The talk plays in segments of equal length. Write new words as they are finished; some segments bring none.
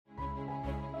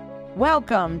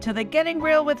Welcome to the Getting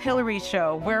Real with Hilary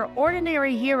show, where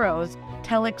ordinary heroes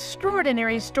tell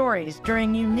extraordinary stories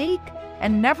during unique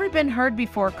and never been heard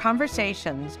before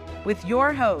conversations with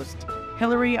your host,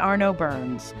 Hilary Arno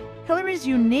Burns. Hilary's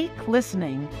unique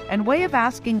listening and way of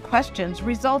asking questions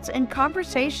results in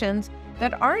conversations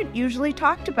that aren't usually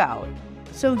talked about,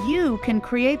 so you can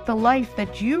create the life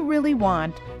that you really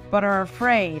want but are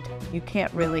afraid you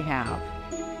can't really have.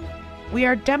 We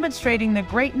are demonstrating the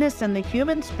greatness in the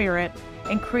human spirit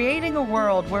and creating a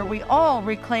world where we all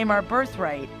reclaim our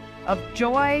birthright of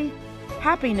joy,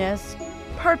 happiness,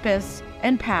 purpose,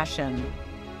 and passion.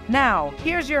 Now,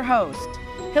 here's your host,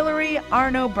 Hilary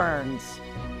Arno Burns.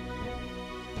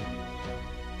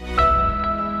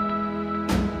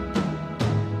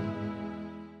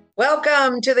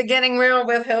 Welcome to the Getting Real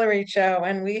with Hilary show,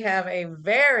 and we have a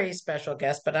very special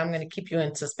guest, but I'm going to keep you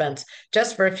in suspense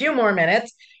just for a few more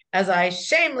minutes as I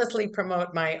shamelessly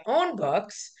promote my own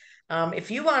books.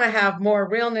 If you want to have more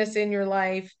realness in your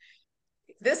life,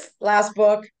 this last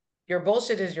book, Your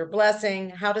Bullshit is Your Blessing,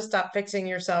 How to Stop Fixing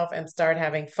Yourself and Start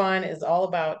Having Fun, is all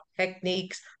about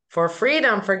techniques for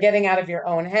freedom, for getting out of your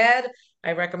own head.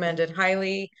 I recommend it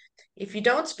highly. If you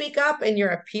don't speak up and you're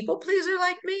a people pleaser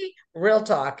like me, Real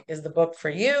Talk is the book for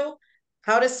you.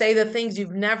 How to say the things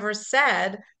you've never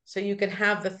said so you can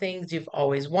have the things you've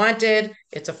always wanted.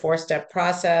 It's a 4-step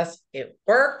process. It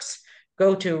works.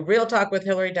 Go to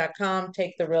realtalkwithhilary.com,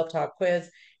 take the Real Talk quiz.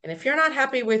 And if you're not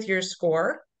happy with your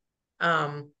score,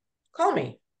 call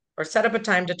me or set up a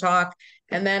time to talk.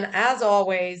 And then, as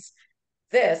always,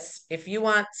 if you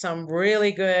want some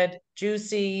really good,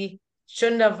 juicy,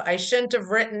 I shouldn't have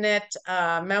written it,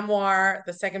 memoir,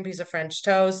 The Second Piece of French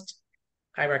Toast,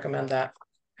 I recommend that.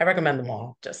 I recommend them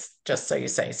all, just so you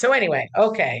say. So anyway,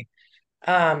 okay.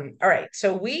 All right.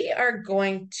 So we are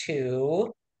going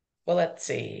to, well, let's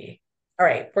see. All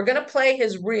right. We're going to play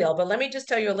his reel, but let me just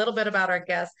tell you a little bit about our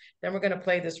guest. Then we're going to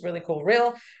play this really cool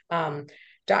reel.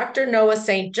 Dr. Noah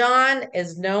St. John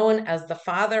is known as the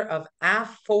father of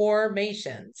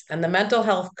affirmations and the mental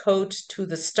health coach to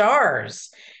the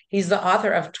stars. He's the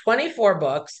author of 24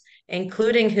 books,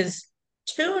 including his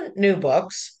 2 new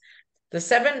books, The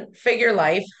 7-Figure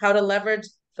Life, How to Leverage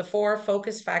the 4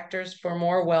 Focus Factors for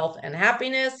More Wealth and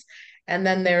Happiness. And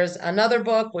then there's another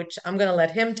book, which I'm going to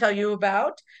let him tell you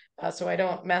about, so I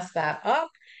don't mess that up.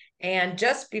 And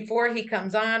just before he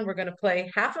comes on, we're going to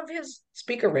play half of his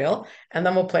speaker reel, and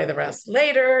then we'll play the rest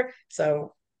later.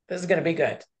 So this is going to be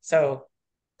good. So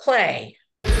play.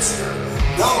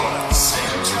 Noah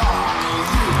St. John.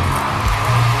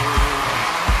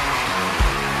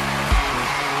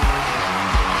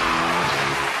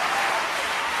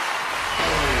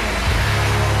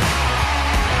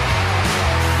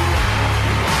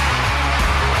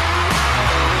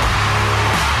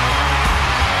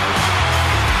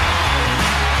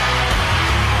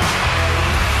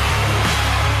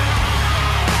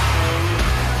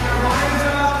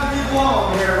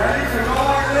 Here, ready? So go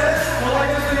like this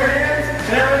with your hands.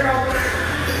 There we go.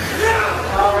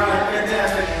 Yeah. All right,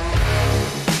 fantastic.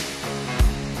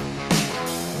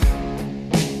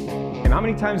 And how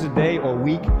many times a day or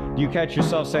week do you catch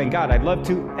yourself saying, God, I'd love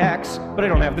to X, but I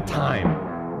don't have the time?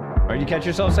 Or you catch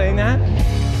yourself saying that?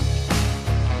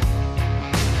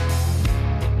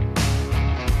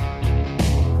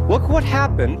 Look what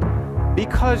happened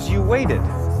because you waited.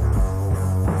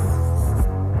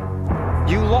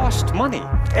 You lost money.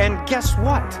 And guess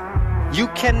what? You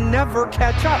can never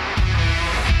catch up.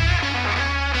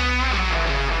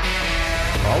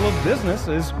 All of business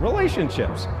is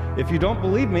relationships. If you don't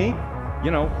believe me,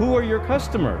 who are your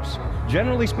customers?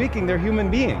 Generally speaking, they're human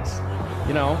beings.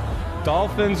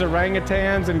 Dolphins,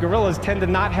 orangutans, and gorillas tend to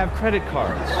not have credit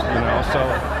cards,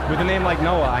 So with a name like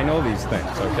Noah, I know these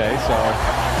things, okay?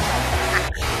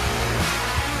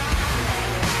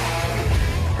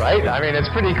 Right? I mean, it's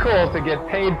pretty cool to get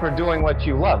paid for doing what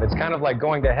you love. It's kind of like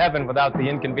going to heaven without the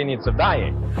inconvenience of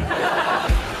dying.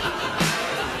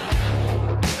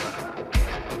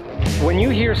 When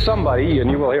you hear somebody, and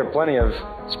you will hear plenty of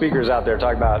speakers out there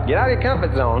talk about, get out of your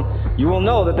comfort zone, you will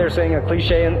know that they're saying a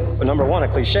cliche, and number one,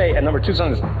 a cliche, and number two,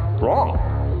 something is wrong.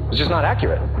 It's just not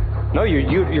accurate. No,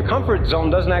 your comfort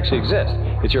zone doesn't actually exist.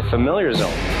 It's your familiar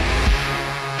zone.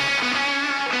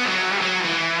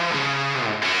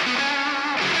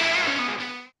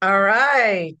 All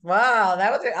right. Wow,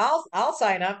 that was it. I'll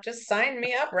sign up. Just sign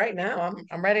me up right now.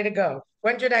 I'm ready to go.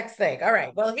 When's your next thing? All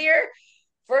right. Well,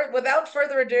 without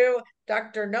further ado,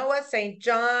 Dr. Noah St.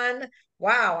 John.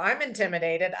 Wow, I'm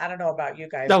intimidated. I don't know about you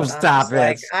guys. Don't stop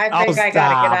it. I think I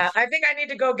gotta get out. I think I need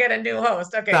to go get a new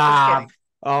host. Okay, just kidding.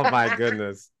 Oh my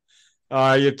goodness.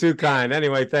 You're too kind.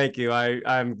 Anyway, thank you.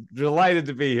 I'm delighted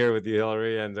to be here with you,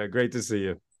 Hilary, and great to see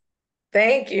you.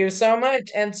 Thank you so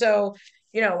much. And so,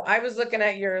 I was looking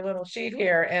at your little sheet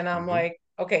here and I'm Hmm. like,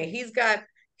 okay, he's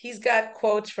got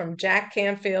quotes from Jack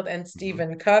Canfield and Hmm.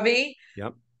 Stephen Covey.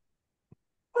 Yep.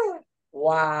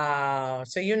 Wow.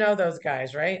 So you know those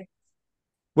guys, right?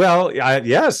 Well,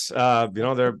 yes.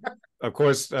 There, of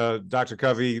course, Dr.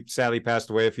 Covey sadly passed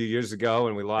away a few years ago,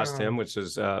 and we lost Oh, him, which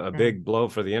is a mm. big blow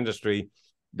for the industry.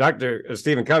 Dr.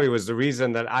 Stephen Covey was the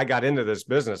reason that I got into this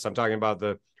business. I'm talking about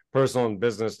the personal and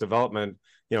business development,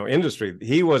 industry.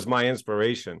 He was my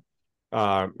inspiration,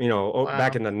 back Wow.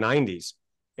 in the '90s,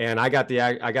 and I got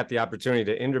the opportunity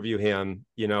to interview him,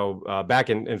 back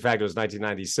in fact, it was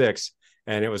 1996,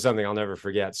 and it was something I'll never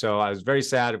forget. So I was very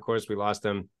sad. Of course, we lost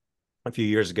him a few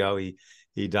years ago.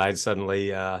 He died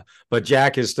suddenly. But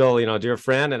Jack is still, a dear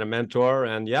friend and a mentor.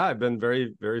 And yeah, I've been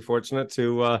very, very fortunate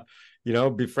to,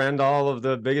 befriend all of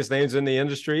the biggest names in the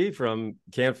industry, from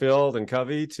Canfield and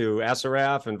Covey to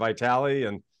Asaraf and Vitale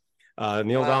and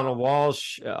Neil Donald Wow.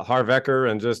 Walsh, Harv Eker,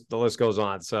 and just the list goes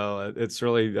on. So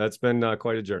that's been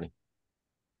quite a journey.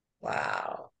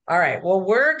 Wow. All right. Well,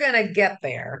 we're gonna get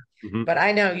there, Mm-hmm. but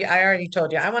I know you, I already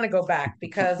told you I want to go back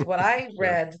because what I Sure.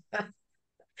 read,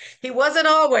 he wasn't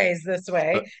always this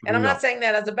way. And I'm not No. saying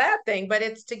that as a bad thing, but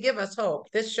it's to give us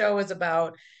hope. This show is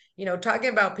about, talking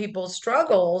about people's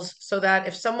struggles so that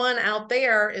if someone out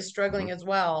there is Mm-hmm. struggling as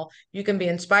well, you can be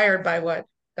inspired by what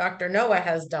Dr. Noah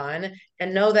has done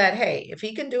and know that, hey, if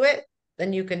he can do it,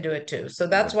 then you can do it too. So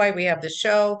that's why we have the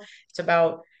show. It's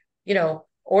about,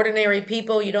 ordinary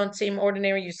people. You don't seem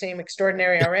ordinary, you seem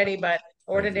extraordinary already, but Thank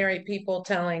you. ordinary people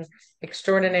telling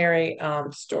extraordinary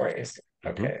stories.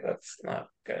 Mm-hmm. Okay, that's not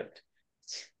good.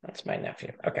 That's my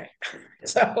nephew. Okay.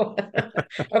 So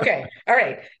okay. All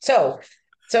right. So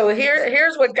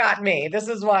here's what got me. This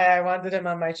is why I wanted him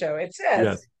on my show. It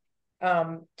says,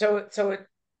 Yes.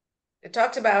 it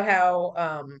talks about how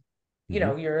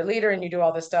Mm-hmm. you're a leader and you do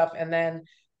all this stuff, and then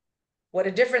what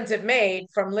a difference it made.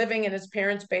 From living in his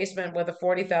parents' basement with a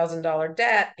 $40,000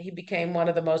 debt, he became one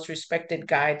of the most respected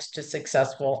guides to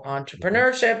successful Mm-hmm.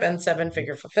 entrepreneurship and Mm-hmm.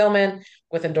 seven-figure fulfillment,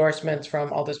 with endorsements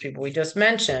from all those people we just Mm-hmm.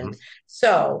 mentioned.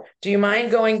 So, do you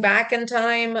mind going back in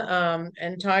time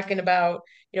and talking about,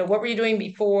 what were you doing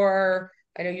before?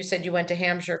 I know you said you went to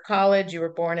Hampshire College. You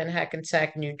were born in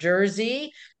Hackensack, New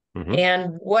Jersey. Mm-hmm.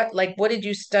 And what did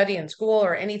you study in school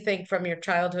or anything from your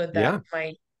childhood that Yeah.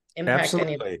 might impact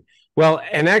any of Absolutely. Well,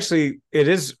 and actually, it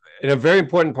is a very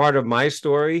important part of my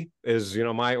story is,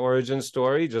 my origin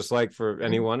story, just like for it?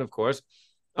 anyone, of course.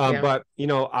 Yeah. But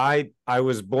I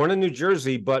was born in New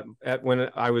Jersey, but when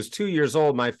I was 2 years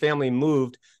old, my family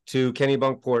moved to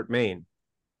Kennebunkport, Maine.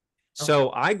 Okay.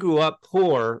 So I grew up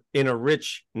poor in a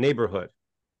rich neighborhood.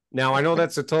 Now I know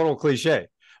that's a total cliche,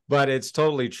 but it's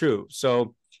totally true.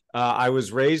 So I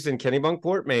was raised in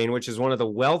Kennebunkport, Maine, which is one of the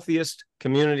wealthiest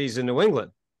communities in New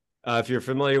England. If you're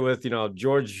familiar with,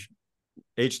 George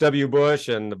H.W. Bush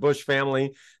and the Bush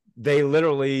family, they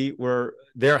literally were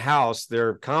their house,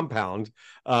 their compound,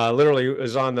 literally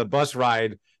was on the bus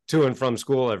ride to and from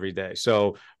school every day.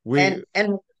 So we,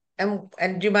 And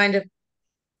do you mind if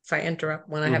I interrupt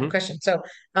when I have a mhm. question? So,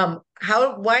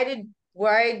 how why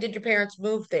did your parents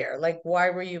move there? Like,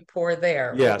 why were you poor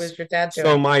there? What Yes. was your dad So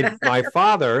doing? my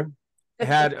father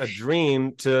had a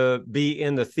dream to be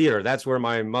in the theater. That's where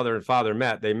my mother and father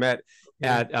met. They met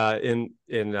Okay. at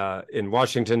in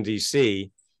Washington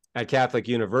D.C. at Catholic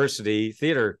University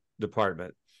theater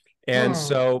department. And Hmm.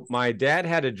 so my dad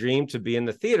had a dream to be in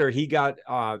the theater. He got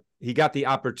the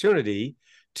opportunity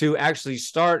to actually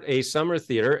start a summer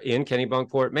theater in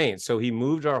Kennebunkport, Maine. So he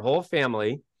moved our whole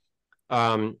family.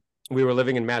 um, we were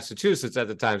living in Massachusetts at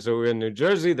the time. So we were in New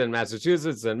Jersey, then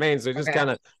Massachusetts, then Maine. So it just Okay. kind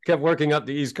of kept working up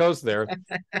the East Coast there,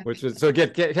 which was so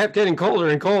kept getting colder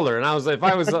and colder. And I was, if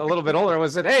I was a little bit older, I would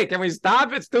have said, "Hey, can we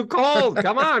stop? It's too cold.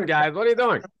 Come on, guys. What are you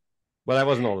doing?" But I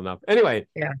wasn't old enough. Anyway,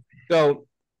 Yeah. so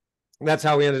that's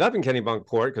how we ended up in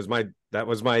Kennebunkport, because that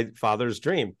was my father's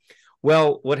dream.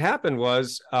 Well, what happened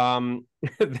was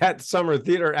that summer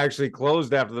theater actually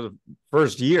closed after the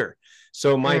first year.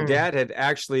 So my Hmm. dad had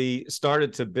actually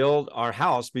started to build our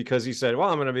house because he said, "Well,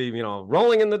 I'm going to be,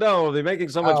 rolling in the dough. They're making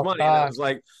so much Oh money." And it gosh. was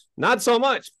like, not so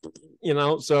much,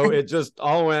 So it just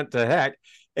all went to heck.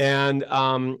 And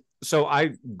so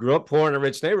I grew up poor in a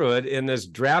rich neighborhood in this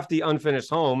drafty, unfinished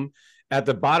home at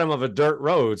the bottom of a dirt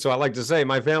road. So I like to say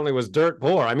my family was dirt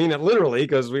poor. I mean it literally,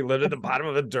 because we lived at the bottom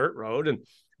of a dirt road and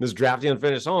this drafty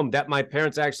unfinished home that my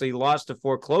parents actually lost to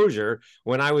foreclosure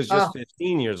when I was just Oh,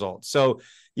 15 years old. So,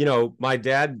 my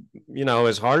dad,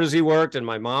 as hard as he worked, and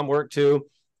my mom worked too,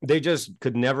 they just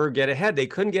could never get ahead. They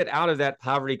couldn't get out of that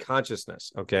poverty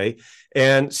consciousness. Okay.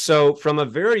 And so from a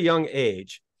very young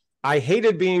age, I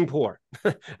hated being poor.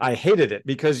 I hated it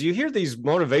because you hear these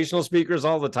motivational speakers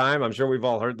all the time. I'm sure we've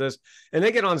all heard this. And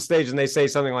they get on stage and they say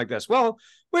something like this. Well,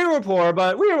 we were poor,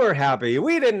 but we were happy.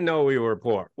 We didn't know we were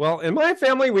poor. Well, in my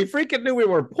family, we freaking knew we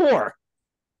were poor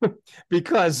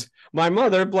because my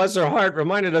mother, bless her heart,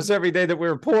 reminded us every day that we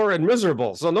were poor and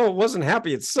miserable. So no, it wasn't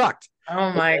happy. It sucked.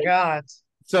 Oh my God.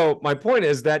 So my point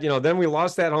is that, then we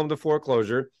lost that home to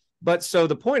foreclosure. But so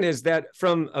the point is that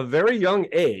from a very young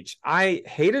age, I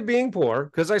hated being poor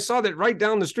because I saw that right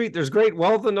down the street, there's great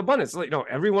wealth and abundance.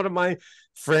 Every one of my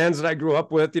friends that I grew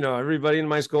up with, everybody in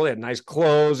my school, they had nice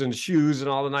clothes and shoes and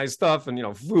all the nice stuff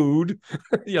and, food.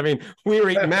 I mean, we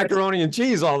were eating macaroni and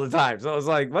cheese all the time. So I was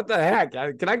like, what the heck?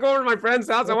 Can I go over to my friend's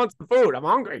house? I want some food. I'm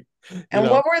hungry. And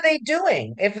what were they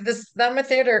doing? If the cinema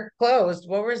theater closed,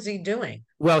 what was he doing?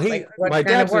 Well, my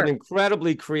dad's an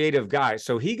incredibly creative guy,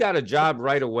 so he got a job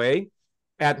right away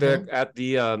at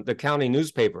the county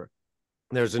newspaper.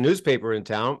 There's a newspaper in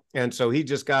town, and so he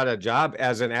just got a job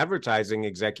as an advertising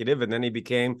executive, and then he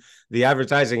became the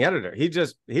advertising editor. He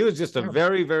was just a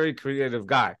very, very creative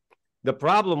guy. The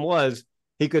problem was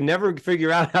he could never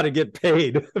figure out how to get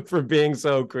paid for being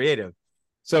so creative.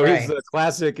 So he's the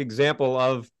classic example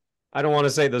of, I don't want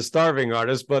to say the starving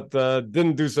artist, but the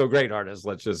didn't do so great artist,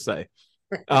 let's just say.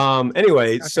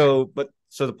 Anyway, so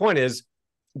the point is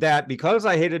that because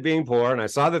I hated being poor and I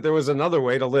saw that there was another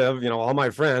way to live, all my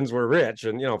friends were rich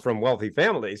and, from wealthy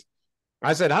families.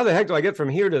 I said, how the heck do I get from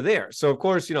here to there? So, of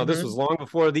course, this was long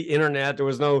before the internet. There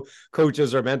was no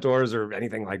coaches or mentors or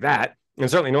anything like that. And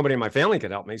certainly nobody in my family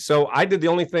could help me. So I did the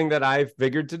only thing that I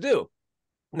figured to do.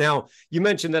 Now, you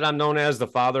mentioned that I'm known as the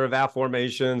father of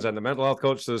affirmations and the mental health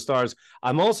coach to the stars.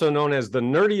 I'm also known as the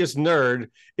nerdiest nerd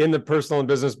in the personal and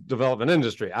business development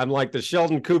industry. I'm like the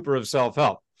Sheldon Cooper of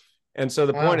self-help. And so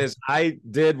the point is, I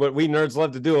did what we nerds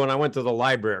love to do, and I went to the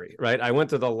library, right? I went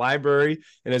to the library,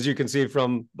 and as you can see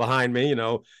from behind me,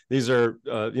 these are,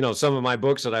 some of my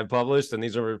books that I've published, and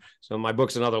these are some of my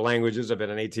books in other languages. I've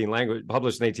been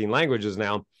published in 18 languages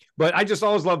now, but I just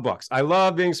always love books. I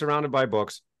love being surrounded by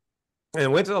books.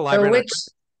 And went to the library.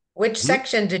 So which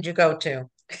section did you go to?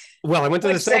 Well, I went to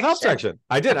the self-help section.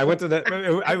 I did. I went to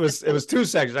it was two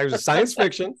sections. I was science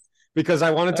fiction because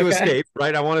I wanted to escape,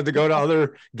 right? I wanted to go to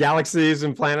other galaxies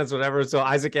and planets, whatever. So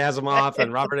Isaac Asimov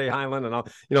and Robert A. Heinlein and all,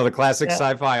 the classic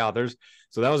sci-fi authors.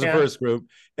 So that was the first group.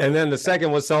 And then the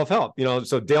second was self-help,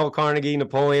 so Dale Carnegie,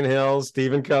 Napoleon Hill,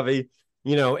 Stephen Covey,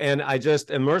 and I just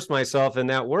immersed myself in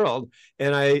that world.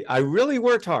 And I really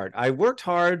worked hard. I worked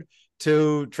hard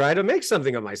to try to make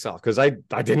something of myself because I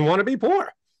didn't want to be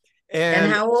poor.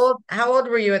 And how old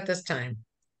were you at this time?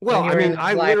 Well, I mean,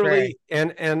 I literally,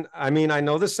 and I mean, I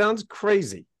know this sounds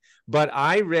crazy, but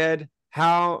I read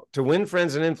How to Win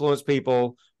Friends and Influence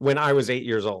People when I was 8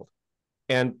 years old.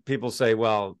 And people say,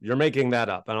 well, you're making that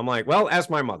up. And I'm like, well, ask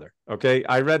my mother. Okay.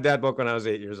 I read that book when I was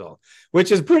 8 years old,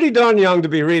 which is pretty darn young to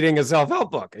be reading a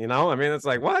self-help book. I mean, it's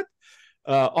like, what?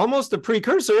 Almost a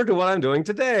precursor to what I'm doing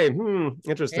today.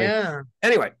 Interesting. Yeah.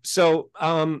 Anyway, so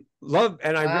I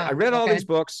read all these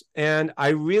books, and I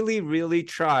really, really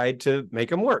tried to make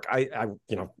them work. I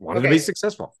wanted to be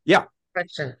successful. Yeah.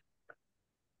 Question.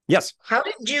 Yes. How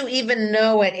did you even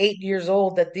know at 8 years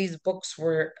old that these books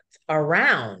were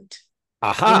around?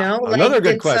 Aha. Another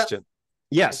good question.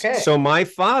 Yes. Okay. So my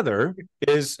father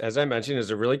is, as I mentioned,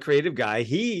 is a really creative guy.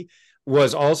 He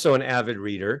was also an avid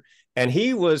reader. And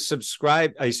he was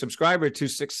a subscriber to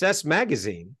Success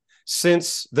Magazine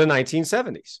since the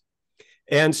 1970s.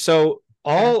 And so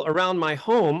all around my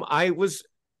home, I was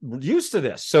used to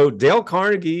this. So Dale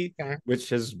Carnegie, which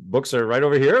his books are right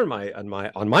over here on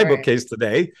my bookcase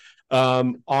today,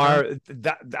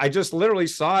 I just literally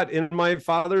saw it in my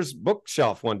father's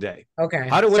bookshelf one day. Okay.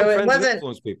 How to Win Friends and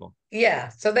Influence People. Yeah.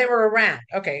 So they were around.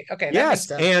 Okay. Yes.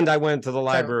 And I went to the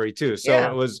library too. So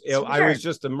I was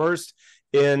just immersed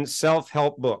in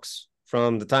self-help books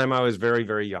from the time I was very,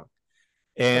 very young.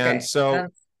 And so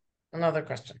another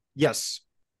question. Yes.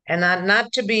 And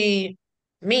not to be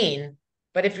mean,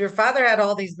 but if your father had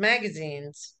all these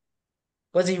magazines,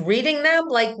 was he reading them?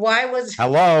 Like, why was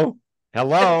Hello.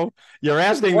 You're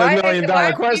asking the $1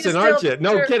 million question, aren't you?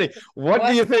 No kidding. What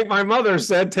do you think my mother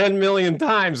said 10 million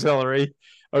times, Hilary?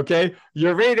 Okay.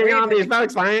 You're reading all these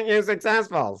books. Why aren't you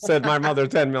successful? Said my mother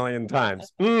 10 million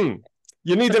times.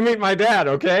 You need to meet my dad,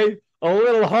 okay? A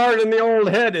little hard in the old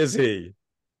head, is he?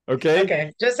 Okay.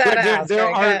 Okay. Just how to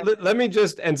ask. Let me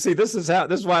just, and see, this is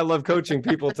why I love coaching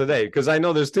people today, because I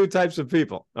know there's two types of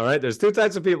people. All right. There's two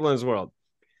types of people in this world.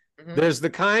 There's the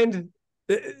kind,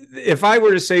 if I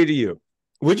were to say to you,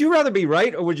 Would you rather be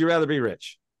right or would you rather be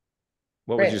rich?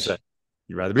 What would you Rich. say?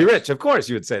 You'd rather be rich. Of course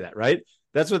you would say that, right?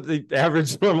 That's what the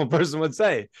average normal person would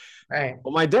say. Right.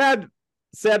 Well, my dad,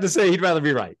 sad to say, he'd rather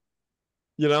be right.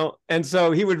 And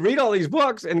so he would read all these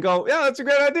books and go, yeah, that's a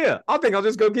great idea. I'll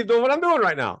just go keep doing what I'm doing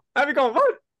right now. I'd be going,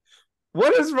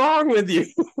 what is wrong with you?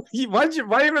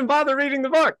 Why even bother reading the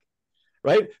book?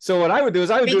 Right. So what I would do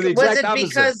is I would do the exact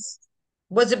opposite.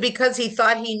 Was it because he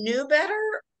thought he knew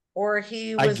better, or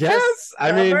he I was just guess.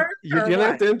 I mean, stubborn, you're or gonna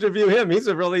have what? to interview him. He's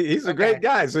a great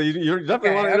guy. So you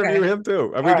definitely want to interview him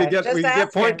too. And All we right, could just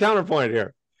get point asking. counterpoint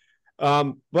here.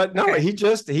 But no, Okay.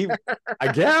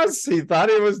 I guess he thought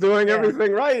he was doing Yeah.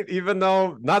 everything right, even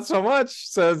though not so much,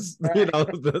 says, Right.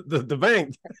 the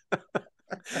bank.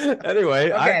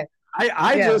 Anyway, Okay.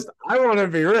 I want to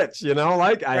be rich,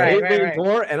 like I hate being Right.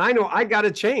 poor, and I know I got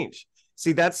to change.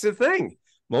 See, that's the thing.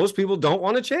 Most people don't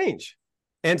want to change.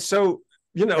 And so,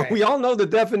 Right. we all know the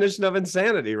definition of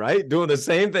insanity, right? Doing the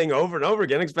same thing over and over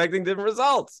again, expecting different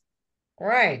results.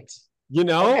 Right.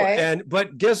 Okay.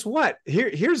 But guess what?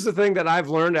 Here's the thing that I've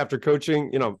learned after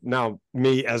coaching, now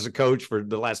me as a coach for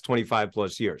the last 25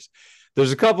 plus years.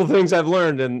 There's a couple of things I've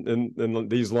learned in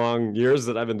these long years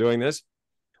that I've been doing this.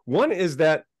 One is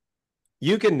that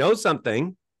you can know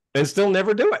something and still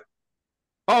never do it.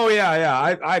 Oh,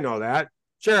 yeah, I know that.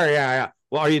 Sure, yeah.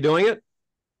 Well, are you doing it?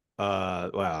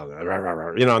 And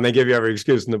they give you every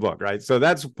excuse in the book, right? So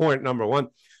that's point number one.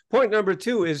 Point number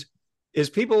two is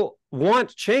people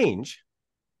want change,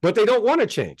 but they don't want to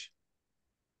change.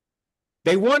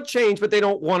 They want change, but they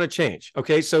don't want to change.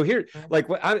 Okay, so here, like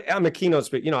I'm a keynote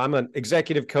speaker. I'm an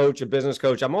executive coach, a business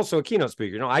coach. I'm also a keynote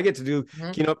speaker. I get to do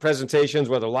keynote presentations,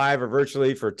 whether live or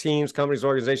virtually, for teams, companies,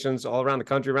 organizations all around the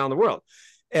country, around the world.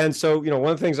 And so,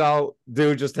 one of the things I'll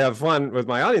do just to have fun with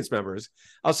my audience members,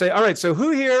 I'll say, all right, so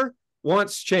who here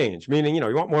wants change? Meaning, you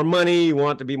want more money, you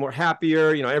want to be more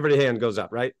happier, every hand goes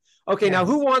up, right? Okay, Now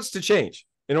who wants to change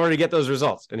in order to get those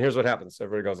results? And here's what happens.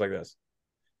 Everybody goes like this.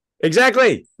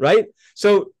 Exactly, right?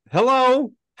 So,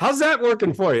 hello, how's that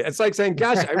working for you? It's like saying,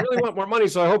 gosh, I really want more money,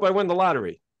 so I hope I win the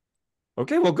lottery.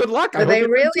 Okay, well, good luck. So they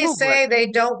really say they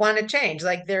don't want to change,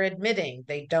 like they're admitting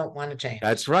they don't want to change.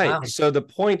 That's right. Wow. So the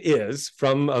point is,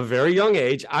 from a very young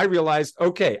age, I realized,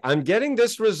 okay, I'm getting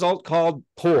this result called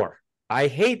poor. I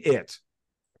hate it.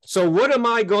 So what am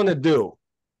I going to do?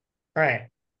 Right.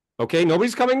 Okay,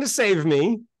 nobody's coming to save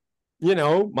me.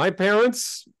 My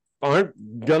parents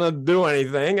aren't going to do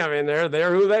anything. I mean,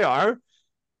 they're who they are.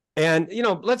 And,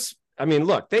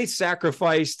 look, they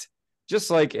sacrificed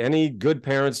just like any good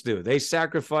parents do. They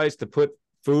sacrificed to put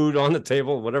food on the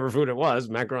table, whatever food it was,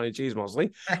 macaroni and cheese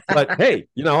mostly. But hey,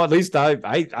 at least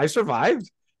I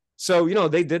survived. So,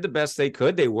 they did the best they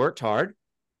could. They worked hard.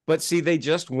 But see, they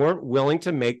just weren't willing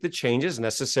to make the changes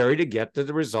necessary to get to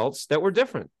the results that were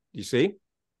different, you see?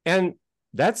 And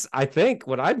I think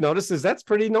what I've noticed is that's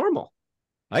pretty normal,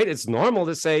 right? It's normal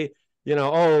to say,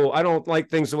 oh, I don't like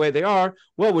things the way they are.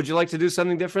 Well, would you like to do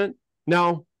something different?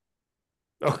 No.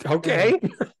 Okay.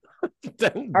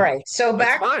 All right. So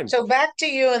back to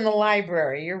you in the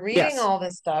library. You're reading all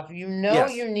this stuff. You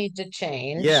need to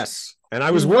change. Yes. And I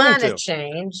was willing to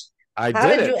change. How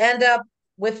did you end up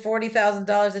with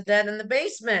 $40,000 of debt in the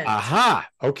basement? Aha.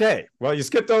 Okay. Well, you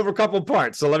skipped over a couple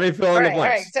parts, so let me fill in the blanks. All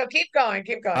right. So keep going.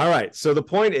 All right. So the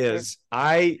point is,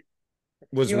 I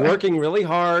was working really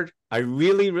hard. I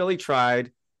really, really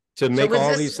tried to make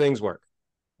all these things work.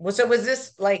 So was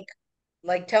this like,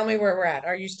 tell me where we're at.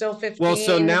 Are you still 15? Well,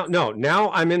 so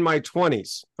now I'm in my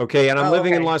 20s. Okay. And I'm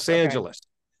living in Los Angeles.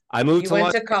 I moved to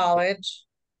went to college.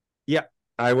 Yeah.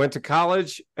 I went to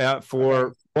college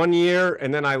for 1 year,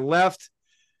 and then I left.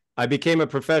 I became a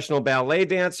professional ballet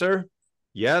dancer.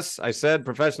 Yes, I said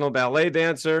professional ballet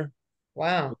dancer.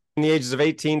 Wow. In the ages of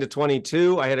 18 to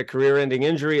 22, I had a career-ending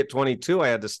injury at 22. I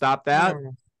had to stop that.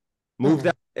 Moved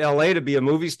out to LA to be a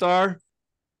movie star.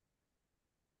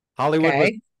 Hollywood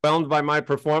was overwhelmed by my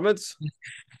performance.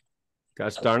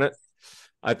 Gosh darn it.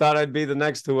 I thought I'd be the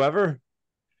next whoever,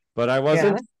 but I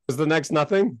wasn't. I was the next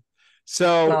nothing.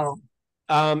 So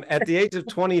at the age of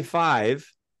 25,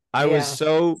 I was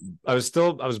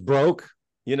broke.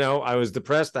 I was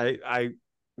depressed. I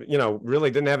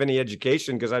really didn't have any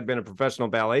education because I'd been a professional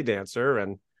ballet dancer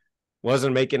and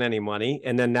wasn't making any money.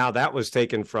 And then now that was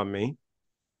taken from me.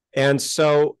 And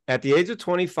so at the age of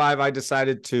 25, I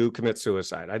decided to commit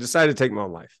suicide. I decided to take my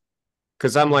own life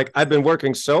because I'm like, I've been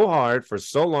working so hard for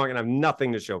so long and I have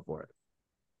nothing to show for it.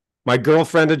 My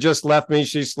girlfriend had just left me.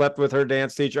 She slept with her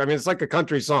dance teacher. I mean, it's like a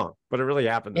country song, but it really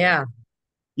happened to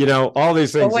me. All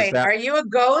these things. Wait, are you a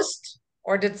ghost?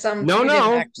 or did No, you didn't no,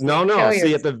 no, actually no. kill See,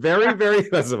 yourself? at the very, very,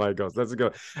 that's how it goes. Let's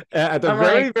go. At the I'm like,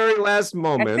 very, very last I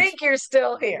moment, think you're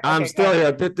still here. I'm Okay, go still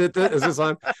ahead. here. Is this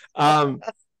on?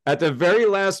 At the very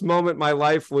last moment, my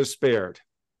life was spared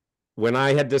when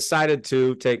I had decided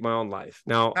to take my own life.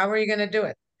 Now, How are you going to do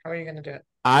it? How are you going to do it?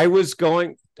 I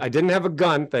didn't have a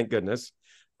gun, thank goodness.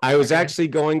 I was Okay. actually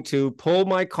going to pull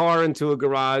my car into a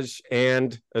garage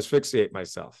and asphyxiate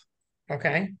myself.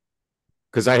 Okay.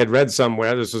 Because I had read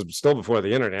somewhere, this was still before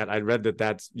the internet, I'd read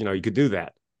that you could do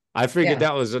that. I figured Yeah.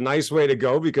 that was a nice way to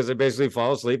go because I basically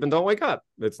fall asleep and don't wake up.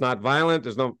 It's not violent.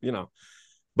 There's no,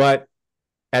 but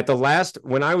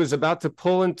when I was about to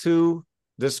pull into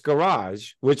this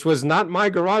garage, which was not my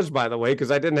garage, by the way, because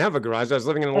I didn't have a garage. I was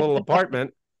living in a little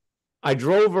apartment. I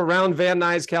drove around Van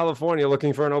Nuys, California,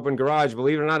 looking for an open garage.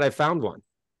 Believe it or not, I found one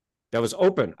that was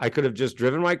open. I could have just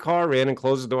driven my car in and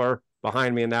closed the door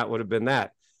behind me, and that would have been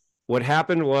that. What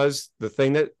happened was the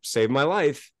thing that saved my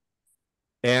life.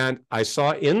 And I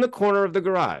saw in the corner of the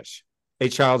garage a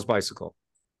child's bicycle.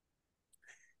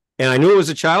 And I knew it was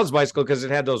a child's bicycle because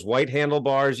it had those white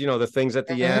handlebars, the things at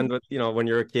the end. But, when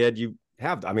you're a kid, I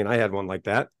had one like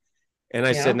that. And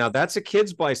I said, Yeah. now that's a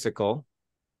kid's bicycle.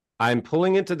 I'm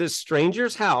pulling into this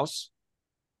stranger's house.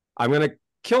 I'm going to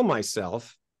kill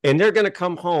myself. And they're going to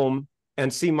come home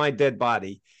and see my dead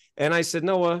body. And I said,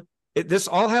 Noah, this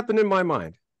all happened in my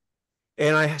mind.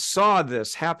 And I saw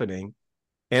this happening.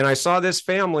 And I saw this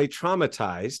family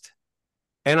traumatized.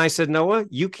 And I said, Noah,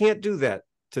 you can't do that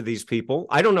to these people.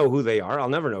 I don't know who they are. I'll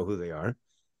never know who they are.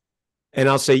 And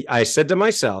I said to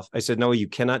myself, Noah, you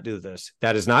cannot do this.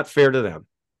 That is not fair to them.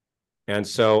 And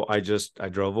so I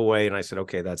drove away and I said,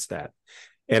 okay, that's that.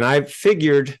 And I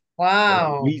figured,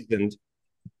 Wow. reasoned,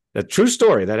 a true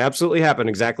story that absolutely happened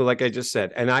exactly like I just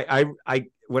said. And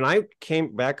when I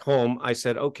came back home, I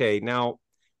said, okay, now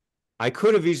I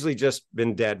could have easily just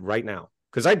been dead right now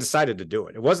because I decided to do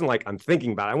it. It wasn't like I'm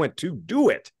thinking about it. I went to do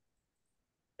it.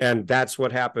 And that's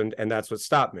what happened. And that's what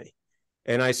stopped me.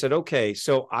 And I said, okay,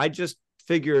 so I just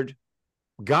figured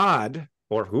God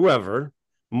or whoever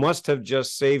must have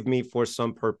just saved me for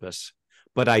some purpose,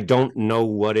 but I don't know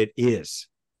what it is.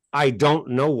 I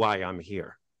don't know why I'm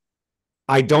here.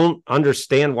 I don't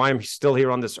understand why I'm still here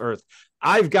on this earth.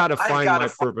 I've got to find my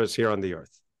purpose here on the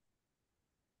earth.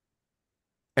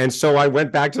 And so I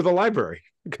went back to the library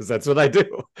because that's what I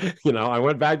do. I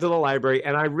went back to the library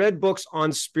and I read books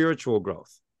on spiritual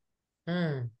growth.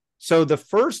 So the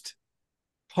first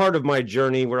part of my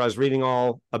journey where I was reading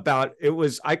all about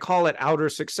I call it outer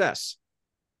success.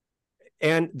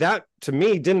 And that to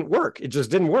me didn't work. It just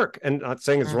didn't work. And I'm not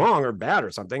saying it's wrong or bad or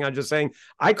something. I'm just saying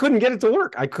I couldn't get it to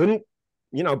work. I couldn't,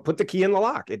 put the key in the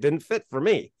lock. It didn't fit for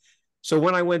me. So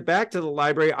when I went back to the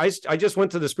library, I just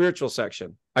went to the spiritual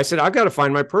section. I said, I've got to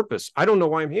find my purpose. I don't know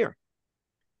why I'm here.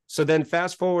 So then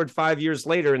fast forward 5 years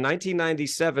later, in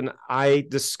 1997, I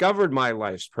discovered my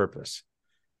life's purpose.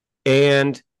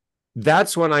 And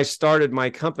that's when I started my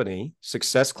company,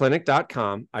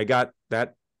 successclinic.com. I got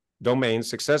that domain,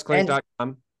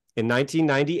 successclinic.com, in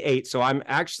 1998. So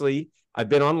I've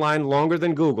been online longer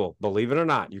than Google, believe it or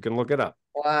not. You can look it up.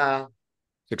 Wow.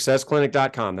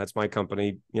 Successclinic.com. That's my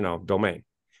company, domain.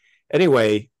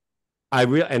 Anyway,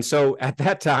 and so at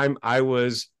that time I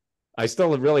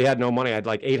still really had no money. I had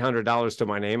like $800 to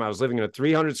my name. I was living in a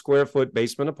 300 square foot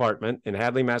basement apartment in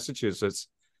Hadley, Massachusetts.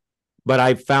 But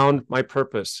I found my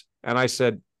purpose. And I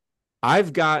said,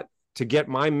 I've got to get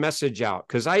my message out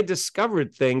because I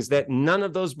discovered things that none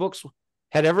of those books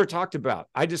had ever talked about.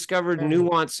 I discovered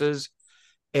nuances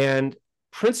and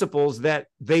principles that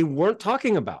they weren't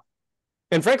talking about.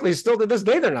 And frankly, still to this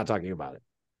day, they're not talking about it.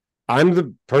 I'm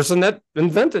the person that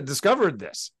discovered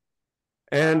this.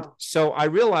 And so I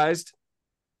realized,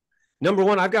 number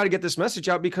one, I've got to get this message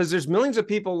out because there's millions of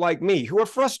people like me who are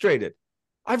frustrated.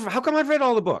 How come I've read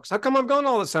all the books? How come I've gone to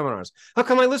all the seminars? How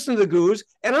come I listen to the gurus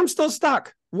and I'm still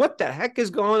stuck? What the heck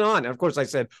is going on? And of course I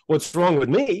said, what's wrong with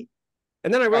me?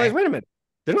 And then I realized, wait a minute,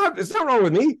 it's not wrong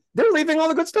with me. They're leaving all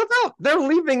the good stuff out. They're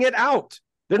leaving it out.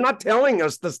 They're not telling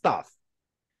us the stuff.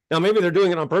 Now, maybe they're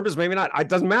doing it on purpose, maybe not. It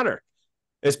doesn't matter.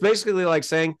 It's basically like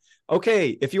saying,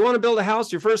 okay, if you want to build a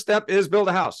house, your first step is build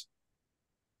a house.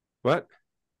 What?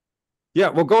 Yeah,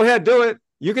 well, go ahead, do it.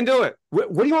 You can do it.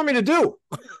 What do you want me to do?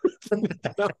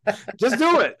 Just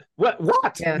do it.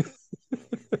 What? Yeah.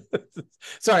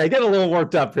 Sorry, I get a little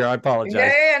worked up here. I apologize.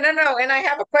 Yeah, no. And I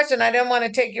have a question. I didn't want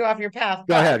to take you off your path.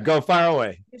 Go ahead. Go fire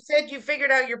away. You said you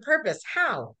figured out your purpose.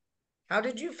 How? How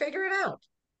did you figure it out?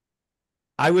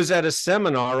 I was at a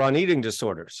seminar on eating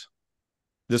disorders.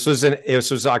 This was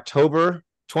October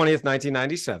 20th,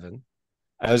 1997.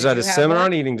 I was Did at you a have seminar one?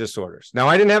 on eating disorders. Now,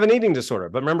 I didn't have an eating disorder,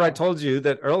 but remember I told you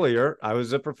that earlier I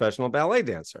was a professional ballet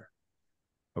dancer.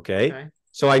 Okay. Okay.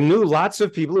 So I knew lots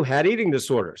of people who had eating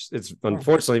disorders. It's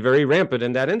unfortunately very rampant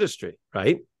in that industry,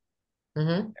 right?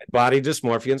 Mm-hmm. Body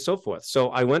dysmorphia and so forth. So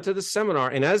I went to the seminar,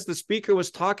 and as the speaker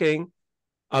was talking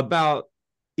about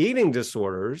eating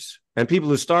disorders and people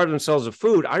who starve themselves of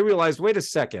food, I realized, wait a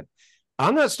second,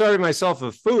 I'm not starving myself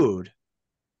of food,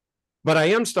 but I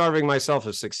am starving myself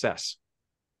of success.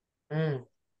 Mm.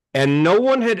 And no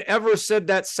one had ever said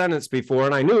that sentence before.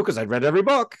 And I knew because I'd read every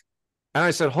book. And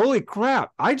I said, holy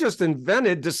crap, I just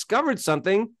discovered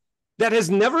something that has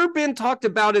never been talked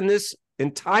about in this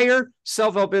entire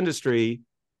self-help industry.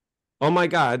 Oh my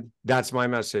God, that's my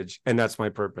message and that's my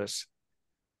purpose.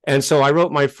 And so I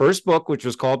wrote my first book, which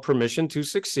was called Permission to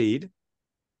Succeed.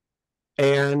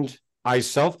 And I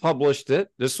self-published it.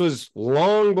 This was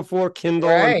long before Kindle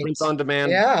and Right. print on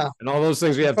demand Yeah. and all those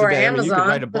things we have Before today. I mean, you could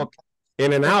write Amazon. a book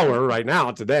in an hour right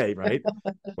now today, right?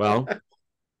 Well,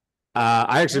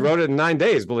 I actually wrote it in 9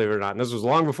 days, believe it or not. And this was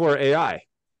long before AI.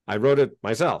 I wrote it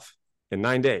myself in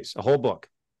 9 days, a whole book.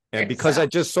 And because I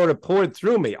just sort of poured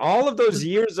through me all of those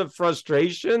years of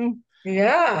frustration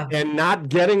Yeah. and not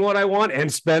getting what I want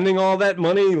and spending all that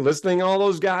money, listening to all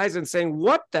those guys and saying,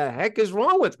 what the heck is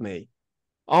wrong with me?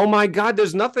 Oh my God,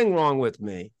 there's nothing wrong with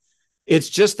me. It's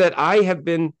just that I have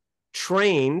been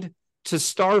trained to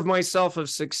starve myself of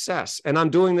success. And I'm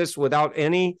doing this without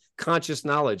any conscious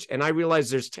knowledge. And I realize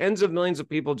there's tens of millions of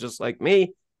people just like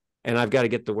me, and I've got to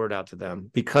get the word out to them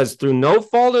because through no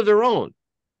fault of their own,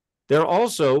 they're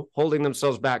also holding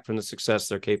themselves back from the success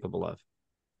they're capable of.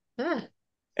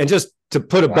 And just to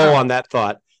put a bow on that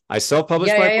thought, I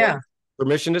self-published my book,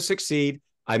 Permission to Succeed.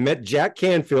 I met Jack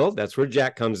Canfield. That's where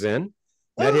Jack comes in.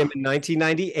 Met him in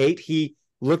 1998. He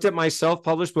looked at my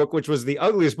self-published book, which was the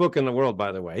ugliest book in the world,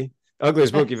 by the way.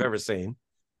 Ugliest book you've ever seen.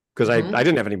 Because I still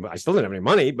didn't have any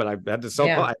money, but I had to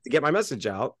I had to get my message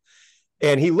out.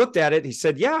 And he looked at it. He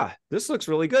said, yeah, this looks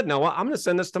really good. Now I'm going to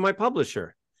send this to my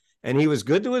publisher. And he was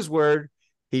good to his word.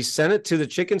 He sent it to the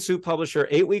Chicken Soup publisher.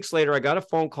 8 weeks later, I got a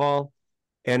phone call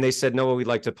and they said, no, we'd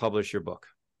like to publish your book.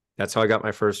 That's how I got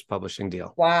my first publishing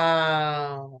deal.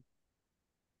 Wow.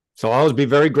 So I'll always be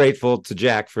very grateful to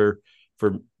Jack for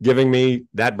giving me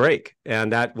that break.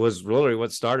 And that was really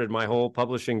what started my whole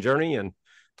publishing journey. And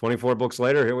 24 books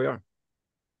later, here we are.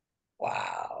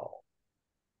 Wow.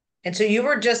 And so you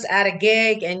were just at a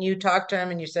gig and you talked to him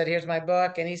and you said, here's my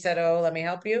book. And he said, oh, let me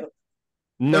help you.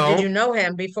 No. Or did you know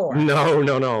him before?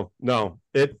 No.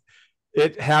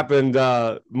 It happened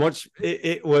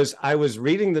it was, I was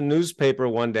reading the newspaper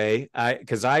one day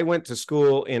because I went to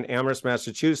school in Amherst,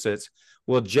 Massachusetts.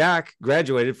 Well, Jack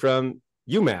graduated from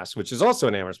UMass, which is also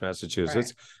in Amherst,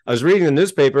 Massachusetts. Right. I was reading the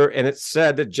newspaper and it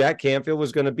said that Jack Canfield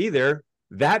was going to be there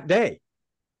that day.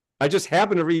 I just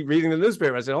happened to be reading the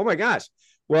newspaper. I said, oh my gosh.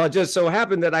 Well, it just so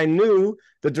happened that I knew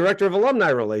the director of alumni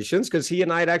relations because he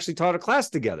and I had actually taught a class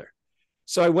together.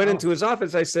 So I went into his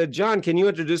office. I said, John, can you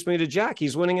introduce me to Jack?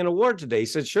 He's winning an award today. He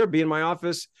said, sure, be in my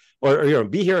office or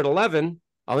be here at 11.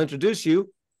 I'll introduce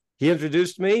you. He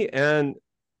introduced me and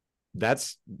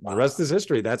that's the rest is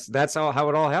history. That's how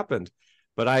it all happened.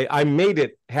 But I made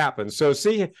it happen. So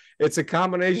see, it's a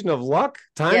combination of luck,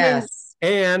 timing,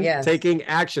 and taking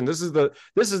action. This is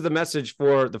the message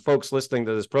for the folks listening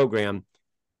to this program.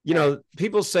 You know,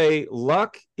 people say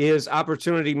luck is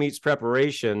opportunity meets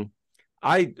preparation.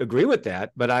 I agree with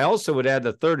that, but I also would add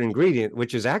the third ingredient,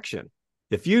 which is action.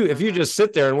 If you just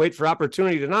sit there and wait for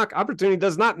opportunity to knock, opportunity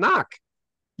does not knock.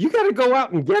 You got to go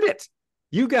out and get it.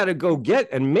 You got to go get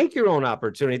and make your own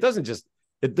opportunity. It doesn't just,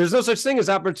 there's no such thing as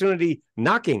opportunity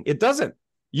knocking. It doesn't.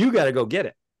 You got to go get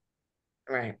it.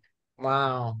 Right.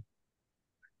 Wow.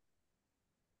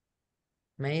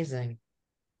 Amazing.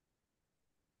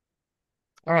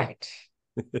 All right.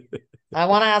 I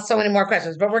want to ask so many more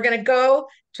questions, but we're going to go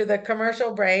to the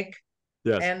commercial break.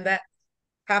 Yes. And that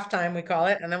halftime, we call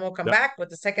it. And then we'll come back with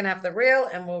the second half of the reel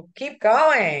and we'll keep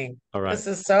going. All right. This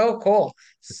is so cool.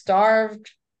 Starved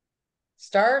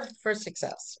for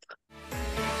success.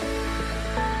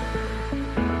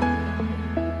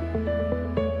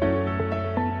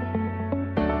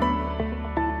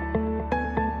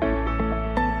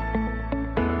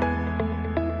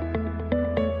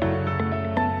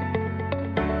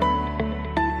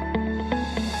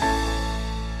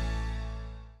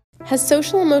 Has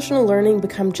social-emotional learning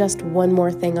become just one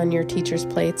more thing on your teachers'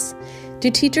 plates?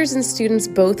 Do teachers and students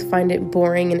both find it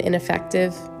boring and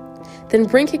ineffective? Then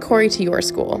bring Kikori to your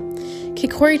school.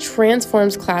 Kikori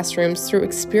transforms classrooms through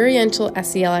experiential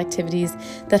SEL activities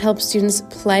that help students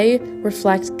play,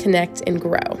 reflect, connect, and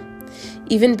grow.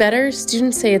 Even better,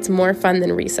 students say it's more fun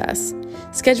than recess.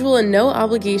 Schedule a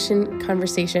no-obligation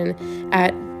conversation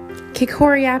at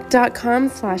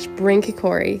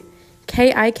kikoriapp.com/bringkikori.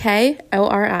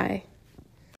 KIKORI.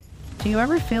 Do you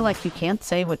ever feel like you can't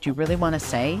say what you really want to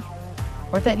say?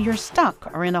 Or that you're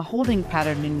stuck or in a holding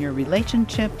pattern in your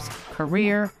relationships,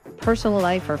 career, personal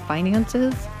life, or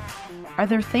finances? Are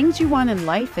there things you want in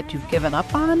life that you've given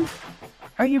up on?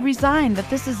 Are you resigned that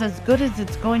this is as good as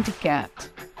it's going to get?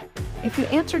 If you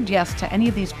answered yes to any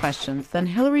of these questions, then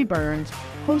Hilary Burns,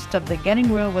 host of the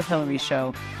Getting Real with Hilary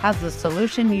show, has the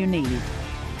solution you need.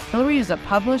 Hilary is a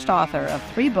published author of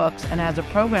 3 books and has a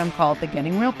program called the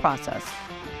Getting Real Process.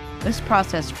 This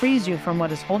process frees you from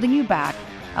what is holding you back,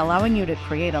 allowing you to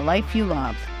create a life you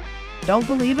love. Don't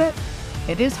believe it?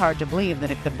 It is hard to believe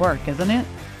that it could work, isn't it?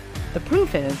 The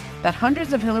proof is that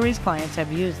hundreds of Hilary's clients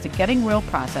have used the Getting Real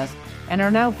process and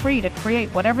are now free to create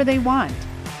whatever they want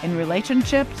in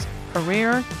relationships,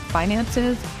 career,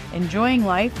 finances, enjoying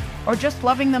life, or just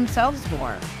loving themselves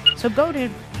more. So go to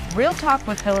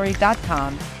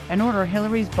realtalkwithhilary.com and order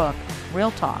Hilary's book,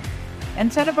 Real Talk,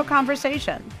 and set up a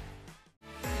conversation.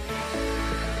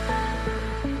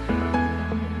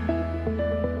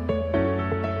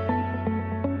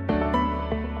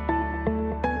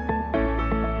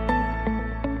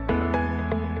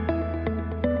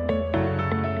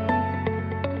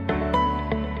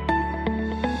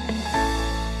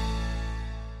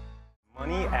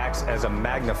 Money acts as a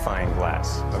magnifying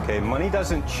glass, okay? Money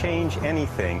doesn't change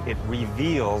anything, it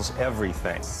reveals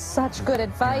everything. Such good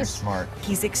advice. Smart.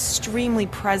 He's extremely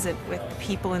present with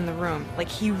people in the room. Like,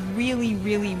 he really,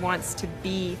 really wants to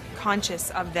be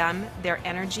conscious of them, their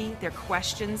energy, their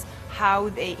questions, how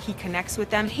he connects with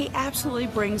them. He absolutely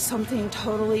brings something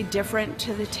totally different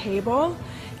to the table.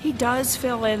 He does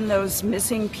fill in those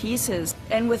missing pieces.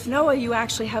 And with Noah, you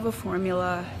actually have a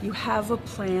formula, you have a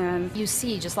plan. You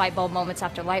see just light bulb moments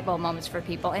after light bulb moments for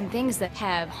people, and things that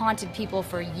have haunted people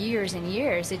for years and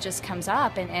years. It just comes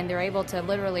up, and they're able to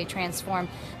literally transform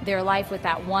their life with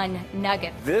that one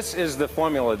nugget. This is the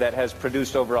formula that has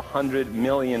produced over $100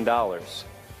 million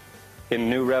in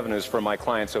new revenues for my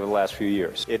clients over the last few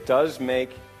years. It does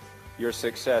make your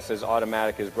success as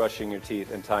automatic as brushing your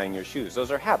teeth and tying your shoes. Those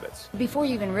are habits. Before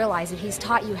you even realize it, he's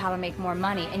taught you how to make more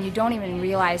money, and you don't even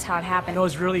realize how it happened.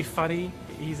 Noah's really funny.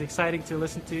 He's exciting to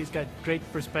listen to. He's got great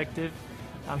perspective.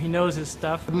 He knows his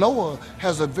stuff. Noah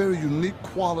has a very unique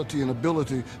quality and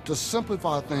ability to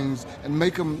simplify things and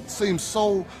make them seem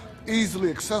so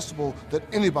easily accessible that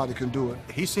anybody can do it.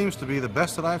 He seems to be the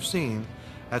best that I've seen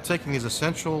at taking these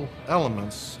essential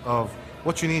elements of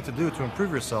what you need to do to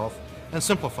improve yourself and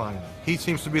simplifying them. He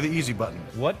seems to be the easy button.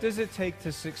 What does it take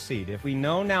to succeed? If we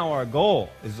know now our goal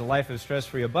is a life of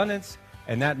stress-free abundance,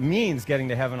 and that means getting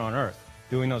to heaven on earth,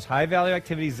 doing those high-value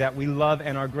activities that we love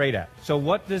and are great at. So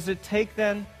what does it take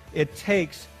then? It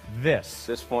takes this.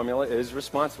 This formula is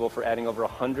responsible for adding over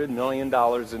 $100 million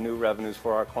in new revenues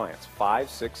for our clients. 5,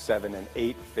 6, 7, and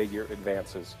 8-figure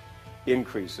advances,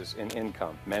 increases in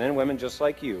income. Men and women just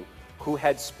like you who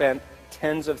had spent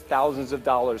tens of thousands of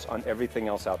dollars on everything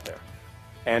else out there.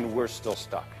 And we're still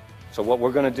stuck. So what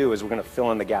we're going to do is we're going to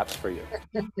fill in the gaps for you.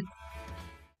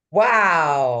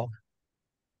 Wow.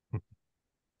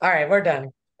 All right, we're done.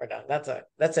 We're done. That's it.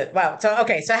 That's it. Wow. So,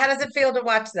 okay. So how does it feel to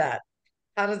watch that?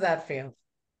 How does that feel?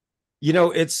 You know,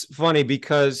 it's funny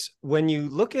because when you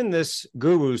look in this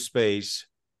guru space,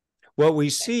 what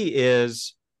we see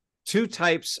is 2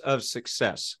 types of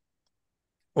success,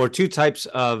 or 2 types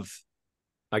of,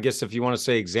 I guess if you want to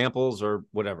say examples or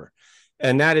whatever.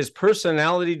 And that is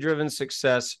personality-driven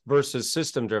success versus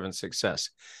system-driven success.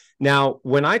 Now,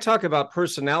 when I talk about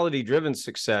personality-driven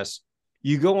success,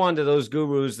 you go onto those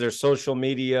gurus, their social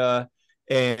media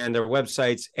and their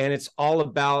websites, and it's all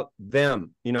about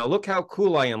them. You know, look how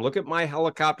cool I am. Look at my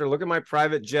helicopter. Look at my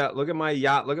private jet. Look at my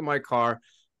yacht. Look at my car.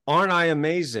 Aren't I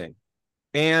amazing?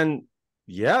 And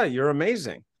yeah, you're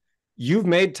amazing. You've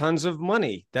made tons of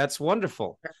money. That's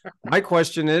wonderful. My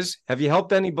question is, have you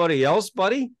helped anybody else,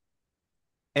 buddy?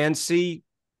 And see,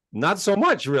 not so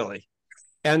much, really.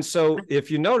 And so if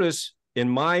you notice, in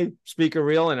my speaker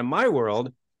reel and in my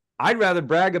world, I'd rather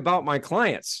brag about my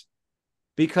clients,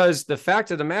 because the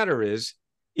fact of the matter is,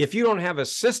 if you don't have a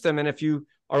system and if you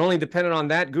are only dependent on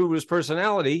that guru's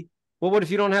personality, well, what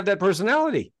if you don't have that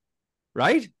personality,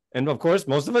 right? And of course,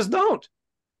 most of us don't,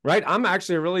 right? I'm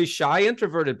actually a really shy,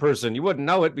 introverted person. You wouldn't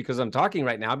know it because I'm talking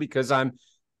right now, because I'm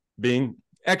being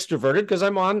extroverted because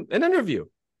I'm on an interview.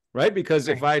 Right? Because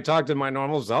if I talked to my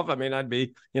normal self, I mean, I'd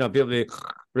be, you know, people be,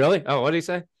 really? Oh, what did he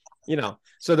say? You know,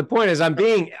 so the point is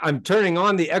I'm turning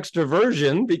on the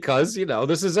extroversion because, you know,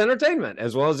 this is entertainment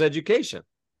as well as education.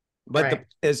 But the point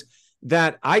is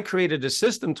that I created a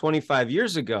system 25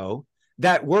 years ago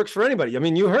that works for anybody. I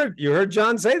mean, you heard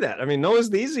John say that. I mean, Noah's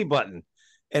the easy button.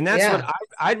 And that's Yeah. what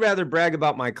I'd rather brag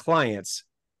about my clients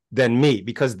than me,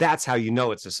 because that's how you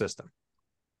know it's a system.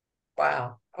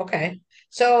 Wow. Okay.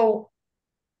 So,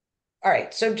 all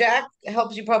right. So Jack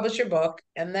helps you publish your book,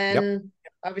 and Yep. then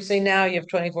obviously now you have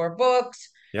 24 books.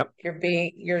 Yep.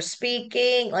 You're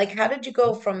speaking. Like, how did you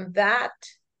go from that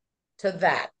to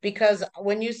that? Because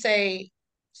when you say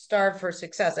starve for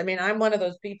success, I mean, I'm one of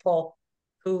those people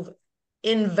who've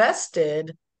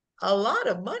invested a lot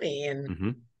of money in Mm-hmm.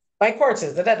 my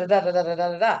courses. Da, da, da, da, da, da,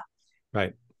 da, da.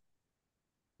 Right.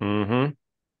 Mm-hmm.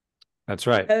 That's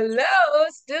right. Hello,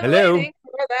 still Hello. waiting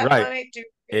for that Right. money to,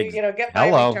 Ex- get my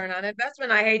Hello. return on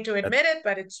investment. I hate to admit it,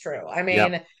 but it's true. I Yep.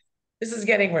 mean, this is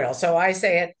getting real. So I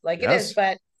say it like it is, Yes.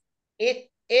 but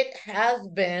it has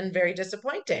been very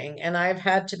disappointing. And I've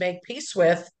had to make peace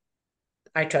with,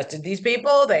 I trusted these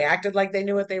people. They acted like they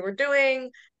knew what they were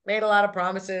doing, made a lot of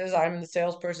promises. I'm the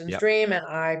salesperson's Yep. dream, and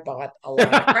I bought a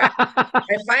lot of crap.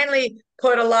 I finally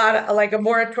put a lot of, like, a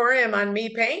moratorium on me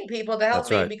paying people to help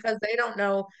That's me right. because they don't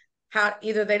know how,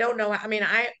 either they don't know. I mean,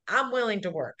 I'm willing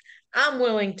to work. I'm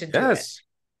willing to do it. Yes.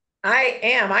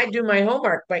 I do my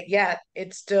homework, but yet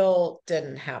it still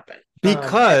didn't happen. And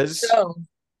Because so,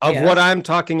 of what yes, I'm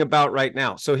talking about right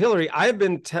now. So, Hilary, I've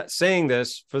been saying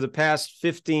this for the past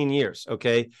 15 years.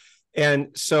 Okay. And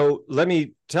so let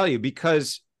me tell you,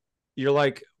 because you're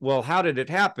like, well, how did it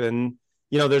happen?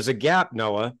 You know, there's a gap,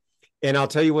 Noah. And I'll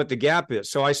tell you what the gap is.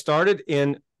 So I started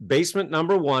in basement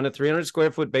number 1, a 300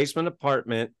 square foot basement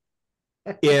apartment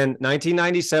in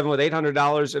 1997 with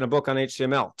 $800 in a book on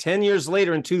HTML. 10 years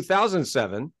later, in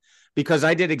 2007, because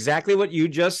I did exactly what you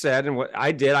just said, and what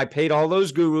I did, I paid all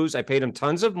those gurus. I paid them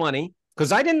tons of money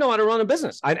because I didn't know how to run a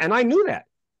business. And I knew that.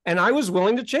 And I was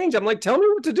willing to change. I'm like, tell me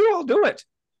what to do. I'll do it.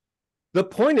 The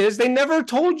point is, they never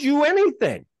told you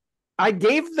anything. I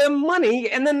gave them money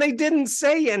and then they didn't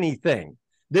say anything.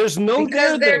 There's no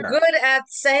because they're there. good at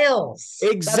sales.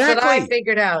 Exactly. That's what I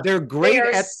figured out. They're great They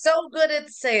are at, so good at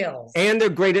sales. and they're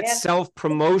great at And-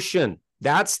 self-promotion.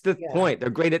 That's the Yeah. point. They're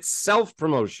great at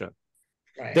self-promotion.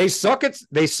 Right. They suck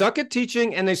at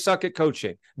teaching, and they suck at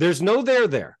coaching. There's no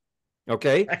there.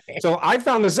 Okay. Right. So I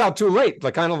found this out too late,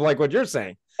 like kind of like what you're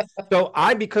saying. So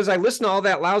because I listened to all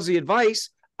that lousy advice,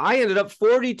 I ended up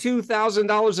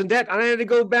 $42,000 in debt. And I had to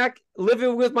go back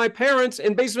living with my parents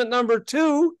in basement number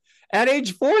 2 at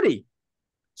age 40.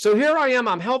 So here I am.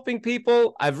 I'm helping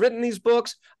people. I've written these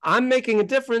books. I'm making a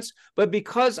difference. But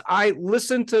because I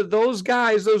listened to those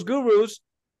guys, those gurus,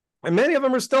 and many of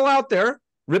them are still out there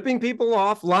ripping people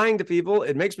off, lying to people,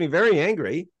 it makes me very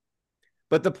angry.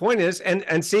 But the point is,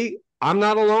 and see, I'm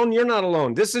not alone. You're not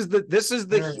alone. This is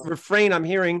the refrain I'm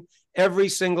hearing every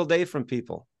single day from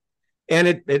people. And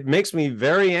it makes me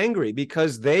very angry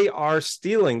because they are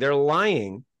stealing, they're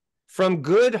lying from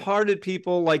good-hearted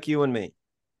people like you and me.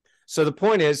 So the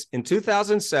point is, in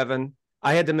 2007,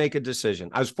 I had to make a decision.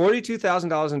 I was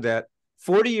 $42,000 in debt,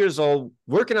 40 years old,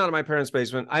 working out of my parents'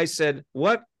 basement. I said,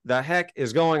 what the heck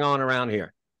is going on around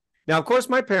here? Now, of course,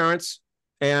 my parents,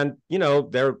 and,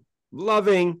 they're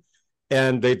loving,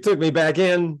 and they took me back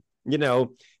in,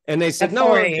 and they said,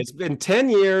 no, it's been 10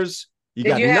 years. You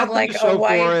got nothing to show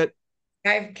for it.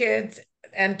 5 kids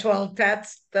and 12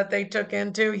 pets that they took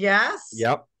into. Yes.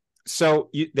 Yep. So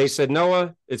they said,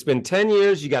 Noah, it's been 10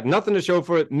 years. You got nothing to show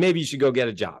for it. Maybe you should go get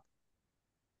a job.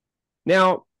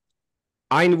 Now,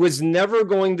 I was never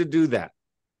going to do that.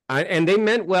 And they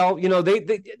meant well.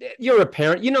 You're a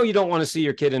parent. You don't want to see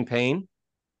your kid in pain.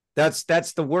 That's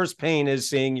the worst pain, is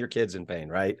seeing your kids in pain,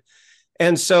 right?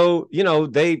 And so,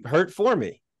 they hurt for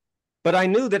me. But I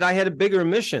knew that I had a bigger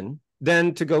mission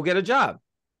than to go get a job.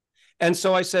 And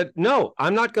so I said, no,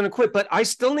 I'm not going to quit, but I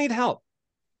still need help.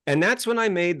 And that's when I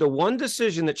made the one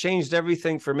decision that changed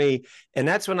everything for me. And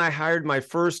that's when I hired my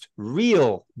first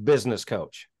real business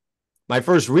coach. Now,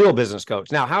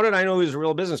 how did I know he was a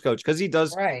real business coach? Because he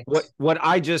does what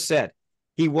I just said.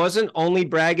 He wasn't only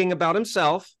bragging about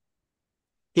himself.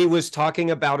 He was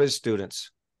talking about his students.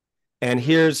 And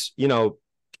here's,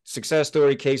 success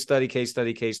story, case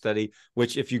study,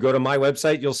 which if you go to my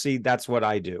website, you'll see that's what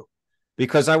I do.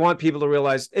 Because I want people to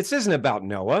realize this isn't about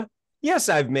Noah. Yes,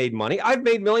 I've made money. I've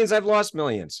made millions. I've lost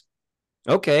millions.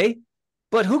 Okay,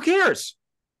 but who cares?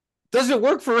 Does it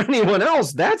work for anyone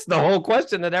else? That's the whole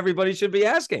question that everybody should be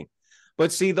asking.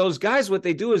 But see, those guys, what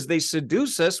they do is they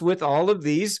seduce us with all of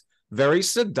these very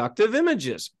seductive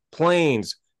images.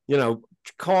 Planes,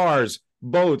 cars,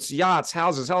 boats, yachts,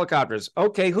 houses, helicopters.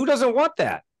 Okay, who doesn't want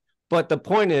that? But the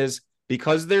point is,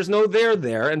 because there's no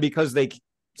there, and because they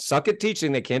suck at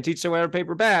teaching, they can't teach their way out of a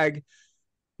paper bag,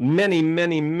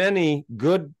 many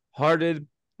good-hearted,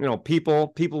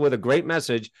 people with a great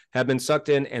message have been sucked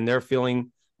in, and they're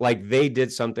feeling like they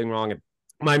did something wrong. And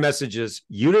my message is,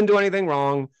 you didn't do anything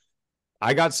wrong.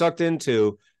 I got sucked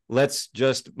into.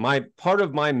 Part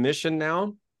of my mission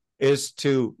now is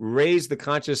to raise the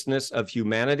consciousness of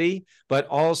humanity, but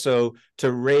also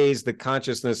to raise the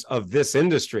consciousness of this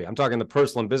industry. I'm talking the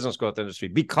personal and business growth industry,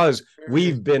 because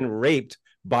we've been raped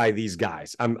by these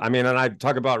guys. And I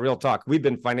talk about real talk. We've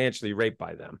been financially raped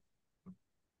by them.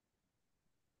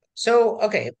 So,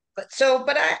 okay. But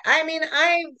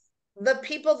the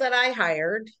people that I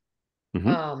hired,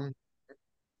 and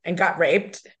got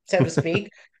raped, so to speak,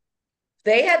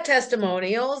 they had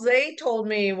testimonials. They told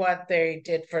me what they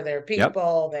did for their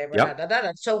people. They were da, da, da,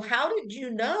 da. So how did you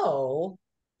know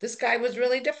this guy was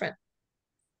really different?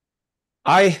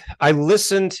 I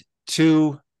listened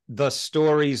to the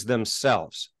stories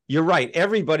themselves. You're right.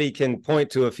 Everybody can point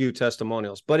to a few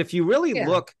testimonials, but if you really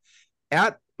look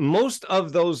at most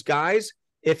of those guys,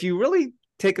 if you really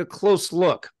take a close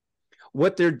look,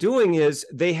 what they're doing is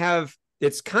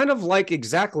it's kind of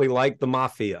exactly like the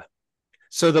mafia.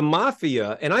 So the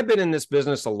mafia, and I've been in this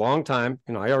business a long time,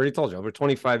 I already told you, over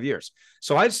 25 years.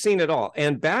 So I've seen it all.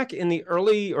 And back in the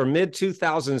early or mid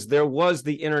 2000s, there was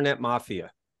the internet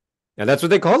mafia. And that's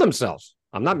what they call themselves.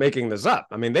 I'm not making this up.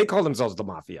 They call themselves the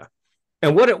mafia.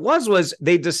 And what it was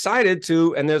they decided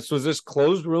to, and this was this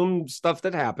closed room stuff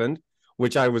that happened,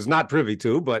 which I was not privy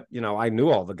to, but, I knew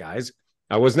all the guys.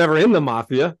 I was never in the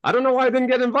mafia. I don't know why I didn't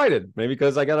get invited. Maybe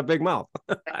because I got a big mouth.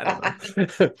 I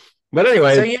don't know. But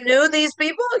anyway. So you knew these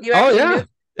people? Knew?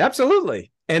 Absolutely.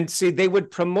 And see, they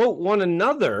would promote one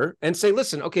another and say,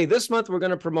 listen, okay, this month we're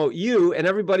going to promote you, and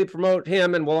everybody promote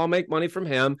him, and we'll all make money from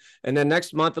him. And then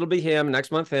next month it'll be him,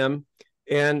 next month him.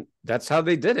 And that's how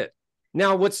they did it.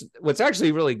 Now, what's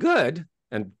actually really good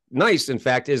and nice, in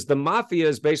fact, is the mafia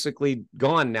is basically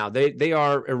gone now. They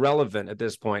are irrelevant at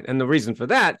this point. And the reason for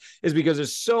that is because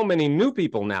there's so many new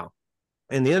people now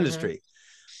in the industry.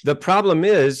 The problem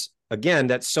is, again,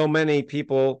 that so many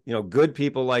people, good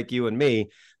people like you and me,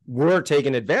 were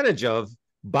taken advantage of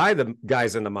by the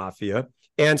guys in the mafia.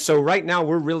 And so right now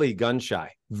we're really gun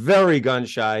shy, very gun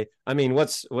shy.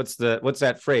 What's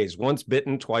that phrase? Once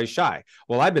bitten, twice shy.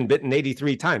 Well, I've been bitten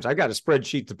 83 times. I got a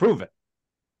spreadsheet to prove it,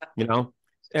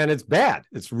 and it's bad.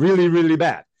 It's really, really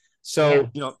bad. So,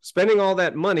 spending all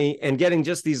that money and getting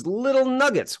just these little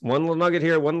nuggets, one little nugget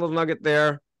here, one little nugget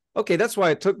there. Okay, that's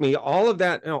why it took me all of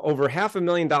that, over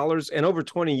 $500,000 and over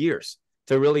 20 years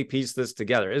to really piece this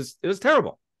together. It was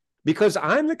terrible, because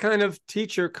I'm the kind of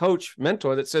teacher, coach,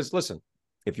 mentor that says, listen,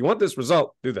 if you want this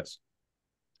result, do this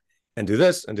and do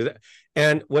this and do that.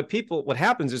 And what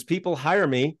happens is people hire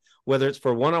me, whether it's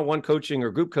for one-on-one coaching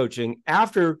or group coaching,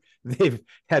 after they've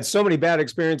had so many bad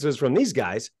experiences from these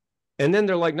guys. And then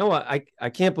they're like, Noah, I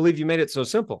can't believe you made it so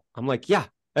simple. I'm like, yeah,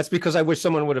 that's because I wish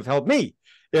someone would have helped me.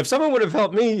 If someone would have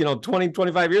helped me, 20,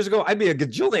 25 years ago, I'd be a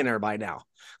gajillionaire by now.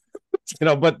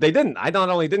 But they didn't. I not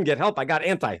only didn't get help, I got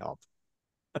anti-help.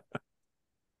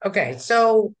 Okay.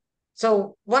 So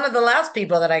one of the last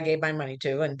people that I gave my money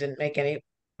to and didn't make any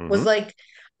was like,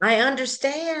 I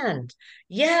understand.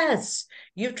 Yes,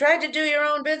 you've tried to do your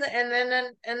own business,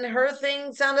 and her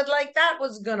thing sounded like that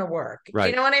was gonna work. Right.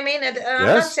 You know what I mean? And I'm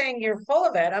not saying you're full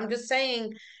of it. I'm just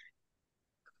saying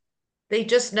they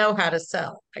just know how to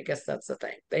sell. I guess that's the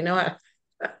thing. They know how.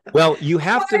 Well, you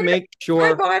have to make sure.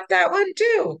 I bought that one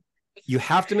too. You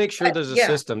have to make sure there's a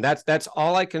system. That's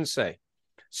all I can say.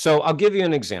 So I'll give you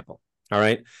an example. All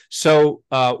right. So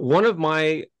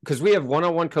because we have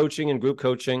one-on-one coaching and group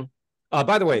coaching.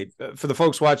 By the way, for the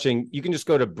folks watching, you can just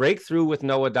go to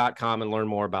breakthroughwithnoah.com and learn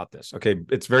more about this. Okay.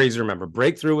 It's very easy to remember.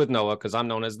 Breakthrough with Noah, because I'm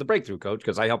known as the breakthrough coach,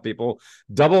 because I help people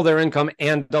double their income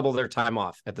and double their time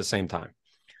off at the same time.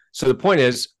 So the point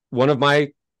is, one of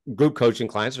my group coaching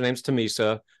clients, her name's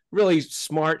Tamisa, really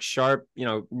smart, sharp,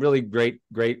 really great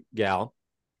gal.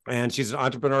 And she's an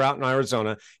entrepreneur out in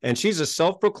Arizona, and she's a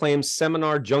self-proclaimed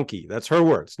seminar junkie. That's her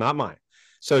words, not mine.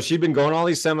 So she'd been going to all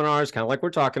these seminars, kind of like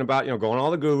we're talking about, going to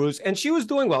all the gurus, and she was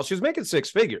doing well. She was making 6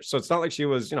 figures. So it's not like she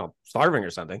was, starving or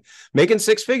something, making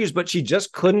 6 figures, but she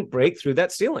just couldn't break through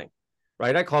that ceiling,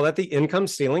 right? I call that the income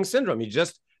ceiling syndrome.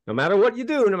 No matter what you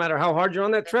do, no matter how hard you're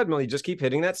on that treadmill, you just keep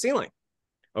hitting that ceiling.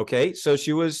 Okay. So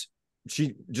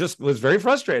she just was very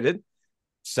frustrated,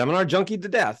 seminar junkie to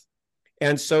death.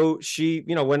 And so she,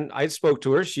 when I spoke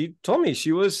to her, she told me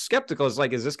she was skeptical. It's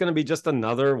like, is this going to be just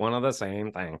another one of the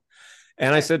same thing?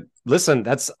 And I said, listen,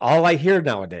 that's all I hear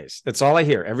nowadays. That's all I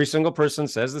hear. Every single person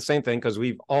says the same thing, because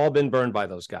we've all been burned by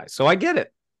those guys. So I get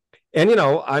it. And,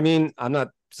 I'm not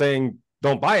saying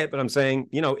don't buy it, but I'm saying,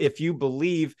 if you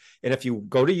believe, and if you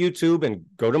go to YouTube and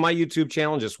go to my YouTube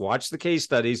channel and just watch the case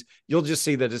studies, you'll just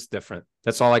see that it's different.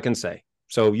 That's all I can say.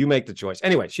 So you make the choice.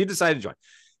 Anyway, she decided to join.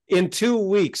 In 2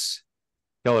 weeks,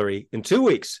 Hilary, in 2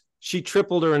 weeks, she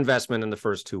tripled her investment in the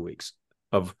first 2 weeks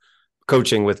of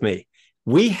coaching with me.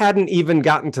 We hadn't even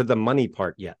gotten to the money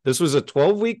part yet. This was a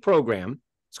 12-week program.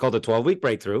 It's called a 12-week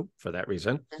breakthrough for that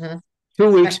reason.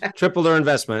 2 weeks, tripled her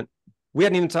investment. We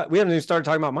hadn't even started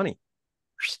talking about money.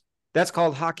 That's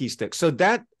called hockey stick. So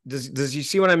that does you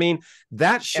see what I mean?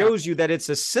 That shows you that it's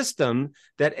a system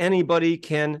that anybody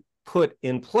can put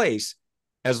in place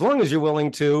as long as you're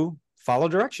willing to follow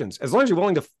directions. As long as you're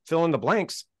willing to fill in the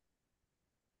blanks,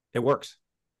 it works.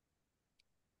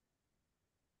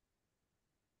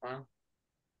 Wow.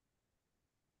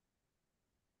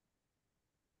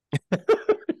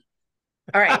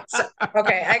 All right. So,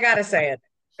 okay, I gotta say it.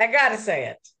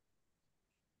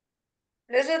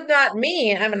 This is not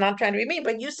me. I'm not trying to be mean,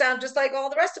 but you sound just like all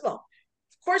the rest of them.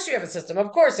 Of course you have a system.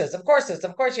 Of course this. Of course this.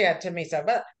 Of course you had to me so.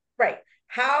 But right,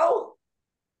 how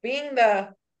being I'm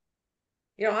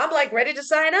like ready to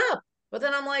sign up, but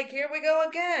then I'm like, here we go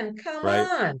again. Come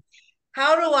on.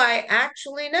 How do I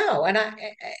actually know? And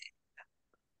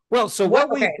well, so what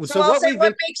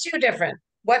makes you different?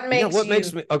 What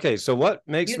makes me okay? So what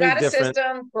makes you me got a different?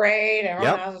 system? Great.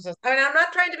 Everyone has a system. I mean, I'm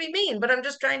not trying to be mean, but I'm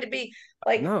just trying to be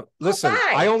like, no. Listen,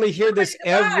 I only hear this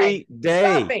every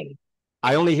day.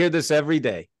 I only hear this every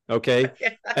day. Okay,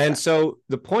 and so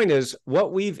the point is,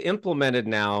 what we've implemented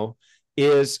now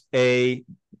is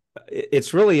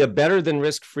it's really a better than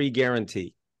risk-free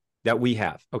guarantee that we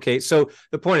have. Okay, so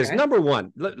the point is, number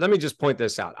one, let me just point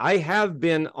this out. I have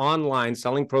been online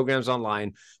selling programs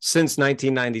online since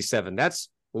 1997. That's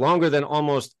longer than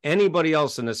almost anybody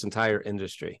else in this entire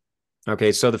industry.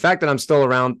 Okay, so the fact that I'm still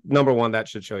around, number one, that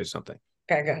should show you something.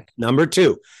 Okay, good. Number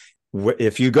two,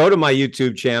 if you go to my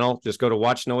YouTube channel, just go to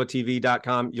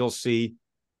watchnoahtv.com, you'll see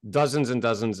dozens and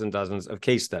dozens and dozens of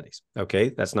case studies. Okay,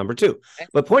 that's number two.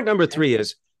 But point number three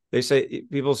is,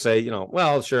 people say,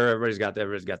 well, sure, everybody's got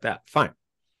that. Fine.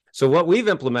 So what we've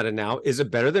implemented now is a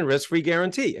better than risk-free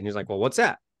guarantee. And he's like, well, what's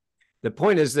that? The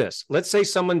point is this. Let's say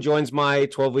someone joins my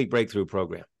 12-week breakthrough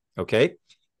program, okay?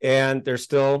 And they're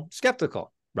still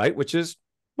skeptical, right? Which is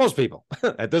most people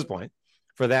at this point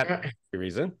for that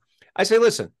reason. I say,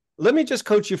 listen, let me just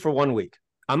coach you for 1 week.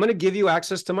 I'm going to give you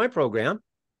access to my program.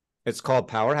 It's called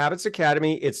Power Habits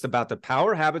Academy. It's about the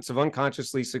power habits of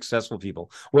unconsciously successful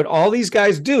people. What all these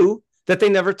guys do that they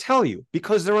never tell you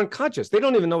because they're unconscious. They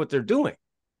don't even know what they're doing.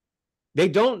 They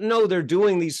don't know they're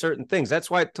doing these certain things. That's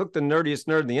why it took the nerdiest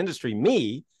nerd in the industry,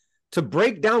 me, to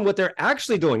break down what they're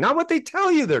actually doing. Not what they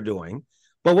tell you they're doing,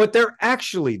 but what they're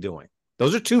actually doing.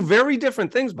 Those are two very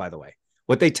different things, by the way.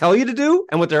 What they tell you to do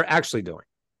and what they're actually doing.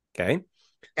 Okay?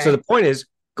 So the point is,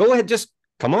 go ahead, just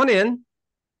come on in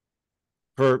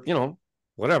for,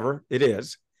 whatever it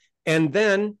is. And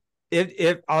then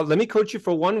let me coach you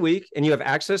for 1 week and you have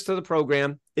access to the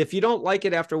program. If you don't like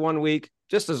it after 1 week,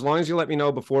 just as long as you let me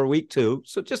know before week 2.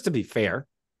 So just to be fair,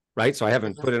 right? So I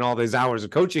haven't put in all these hours of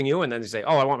coaching you and then you say,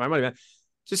 oh, I want my money back.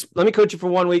 Just let me coach you for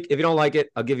 1 week. If you don't like it,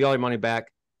 I'll give you all your money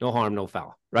back. No harm, no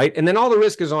foul, right? And then all the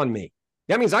risk is on me.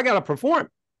 That means I got to perform.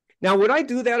 Now, would I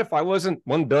do that if I wasn't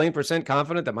 1 billion%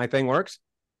 confident that my thing works?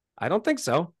 I don't think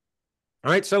so. All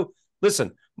right. So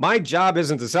listen, my job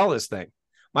isn't to sell this thing.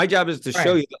 My job is to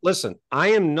show you that, listen, I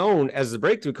am known as the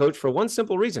breakthrough coach for one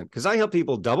simple reason, because I help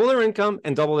people double their income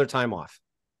and double their time off.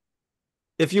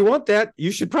 If you want that,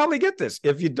 you should probably get this.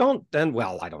 If you don't, then,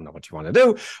 well, I don't know what you want to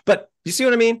do, but you see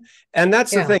what I mean? And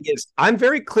that's the thing is, I'm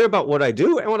very clear about what I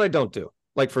do and what I don't do.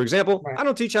 Like, for example, I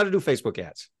don't teach how to do Facebook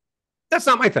ads. That's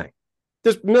not my thing.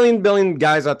 There's a billion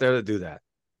guys out there that do that,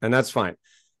 and that's fine.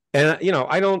 And,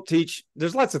 I don't teach.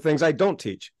 There's lots of things I don't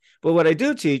teach. But what I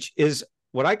do teach is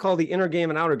what I call the inner game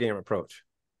and outer game approach.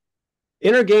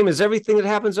 Inner game is everything that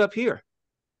happens up here.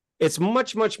 It's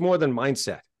much, much more than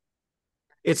mindset.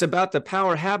 It's about the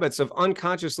power habits of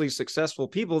unconsciously successful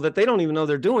people that they don't even know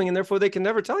they're doing, and therefore they can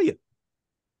never tell you.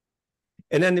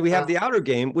 And then we have the outer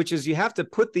game, which is you have to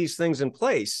put these things in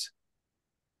place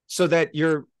so that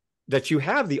you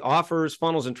have the offers,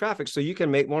 funnels, and traffic so you can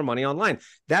make more money online.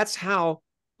 That's how,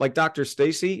 like Dr.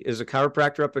 Stacy is a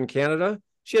chiropractor up in Canada.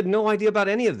 She had no idea about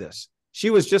any of this.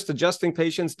 She was just adjusting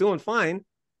patients, doing fine,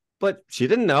 but she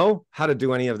didn't know how to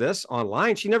do any of this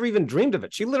online. She never even dreamed of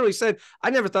it. She literally said, I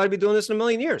never thought I'd be doing this in a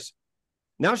million years.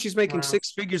 Now she's making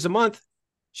 6 figures a month.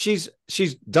 She's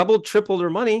doubled, tripled her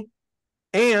money.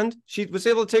 And she was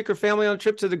able to take her family on a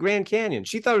trip to the Grand Canyon.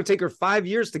 She thought it would take her 5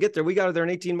 years to get there. We got her there in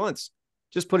 18 months.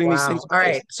 Just putting these things in place. All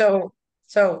right.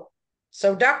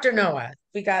 So Dr. Noah,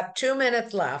 we got 2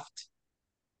 minutes left.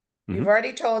 You've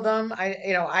already told them.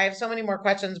 I have so many more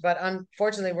questions, but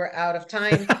unfortunately we're out of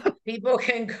time. People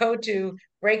can go to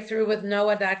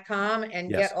breakthroughwithnoah.com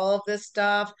and Yes. get all of this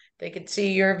stuff. They could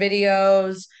see your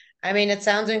videos. I mean, it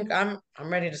sounds I'm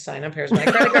ready to sign up. Here's my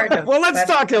credit card. Well, let's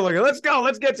talk, Hilary. Let's go.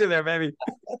 Let's get you there, baby.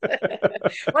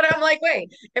 But I'm like,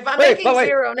 wait, if I'm Wait, making wait.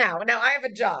 zero now I have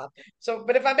a job. So,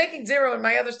 but if I'm making zero in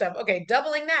my other stuff, okay,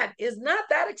 doubling that is not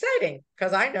that exciting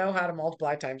because I know how to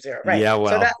multiply times zero. Right. Yeah,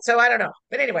 well. So I don't know.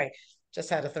 But anyway, just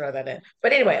had to throw that in.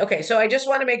 But anyway, okay. So I just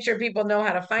want to make sure people know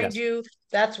how to find you.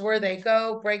 That's where they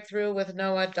go,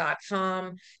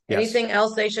 breakthroughwithnoah.com. Yes. Anything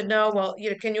else they should know? Well,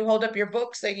 can you hold up your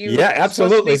books that you Yeah,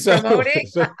 absolutely. supposed to be promoting?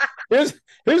 So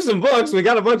here's some books. We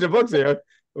got a bunch of books here,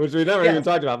 which we never Yes. even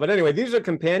talked about. But anyway, these are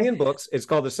companion books. It's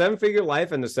called The 7-Figure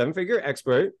Life and The 7-Figure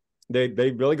Expert. They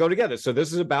really go together. So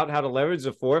this is about how to leverage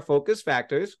the 4 focus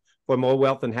factors for more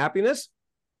wealth and happiness.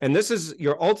 And this is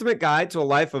your ultimate guide to a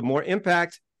life of more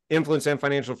impact, influence, and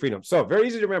financial freedom. So very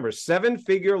easy to remember,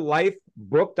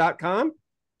 7figurelifebook.com,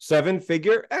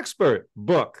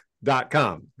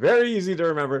 7figureexpertbook.com. Very easy to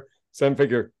remember,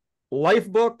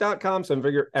 7figurelifebook.com,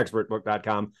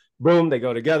 7figureexpertbook.com. Boom, they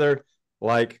go together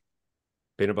like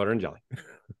peanut butter and jelly.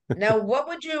 Now, what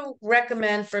would you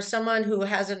recommend for someone who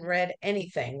hasn't read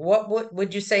anything? What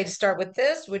would you say to start with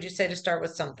this? Would you say to start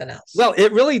with something else? Well,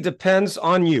 it really depends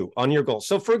on you, on your goals.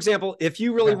 So, for example, if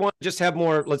you really want to just have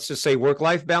more, let's just say,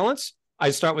 work-life balance,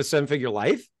 I start with 7-Figure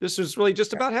Life. This is really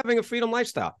just about having a freedom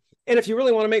lifestyle. And if you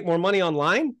really want to make more money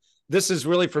online, this is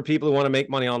really for people who want to make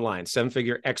money online.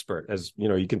 7-Figure Expert, as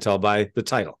you can tell by the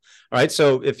title. All right.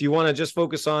 So if you want to just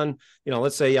focus on,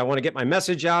 let's say I want to get my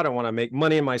message out, I want to make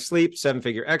money in my sleep,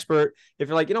 7-Figure Expert. If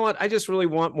you're like, you know what, I just really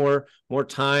want more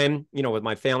time, with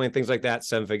my family and things like that,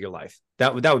 7-Figure Life.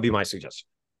 That would be my suggestion.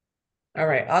 All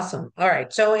right. Awesome. All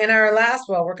right. So in our last,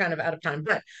 well, we're kind of out of time,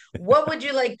 but what would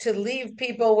you like to leave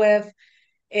people with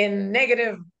in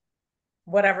negative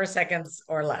whatever seconds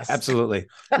or less? Absolutely.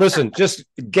 Listen, just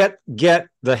get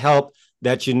the help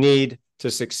that you need to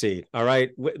succeed. All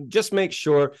right. Just make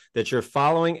sure that you're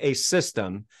following a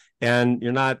system and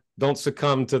don't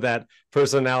succumb to that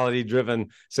personality driven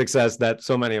success that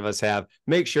so many of us have.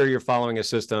 Make sure you're following a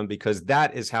system, because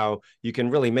that is how you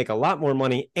can really make a lot more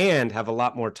money and have a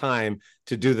lot more time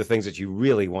to do the things that you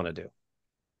really want to do.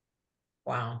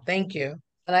 Wow. Thank you.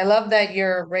 And I love that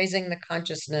you're raising the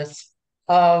consciousness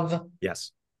of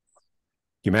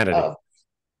humanity.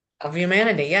 Of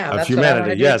humanity. Yeah. Of that's humanity, what I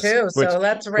want to yes. do too. So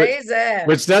let's raise it.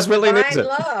 Which desperately needs divine it.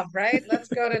 love, right? Let's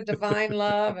go to divine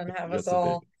love and have us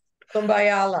all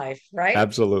kumbaya life, right?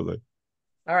 Absolutely.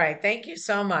 All right. Thank you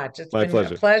so much. It's My been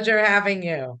pleasure. a pleasure having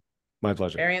you. My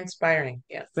pleasure. Very inspiring.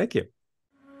 Yes. Thank you.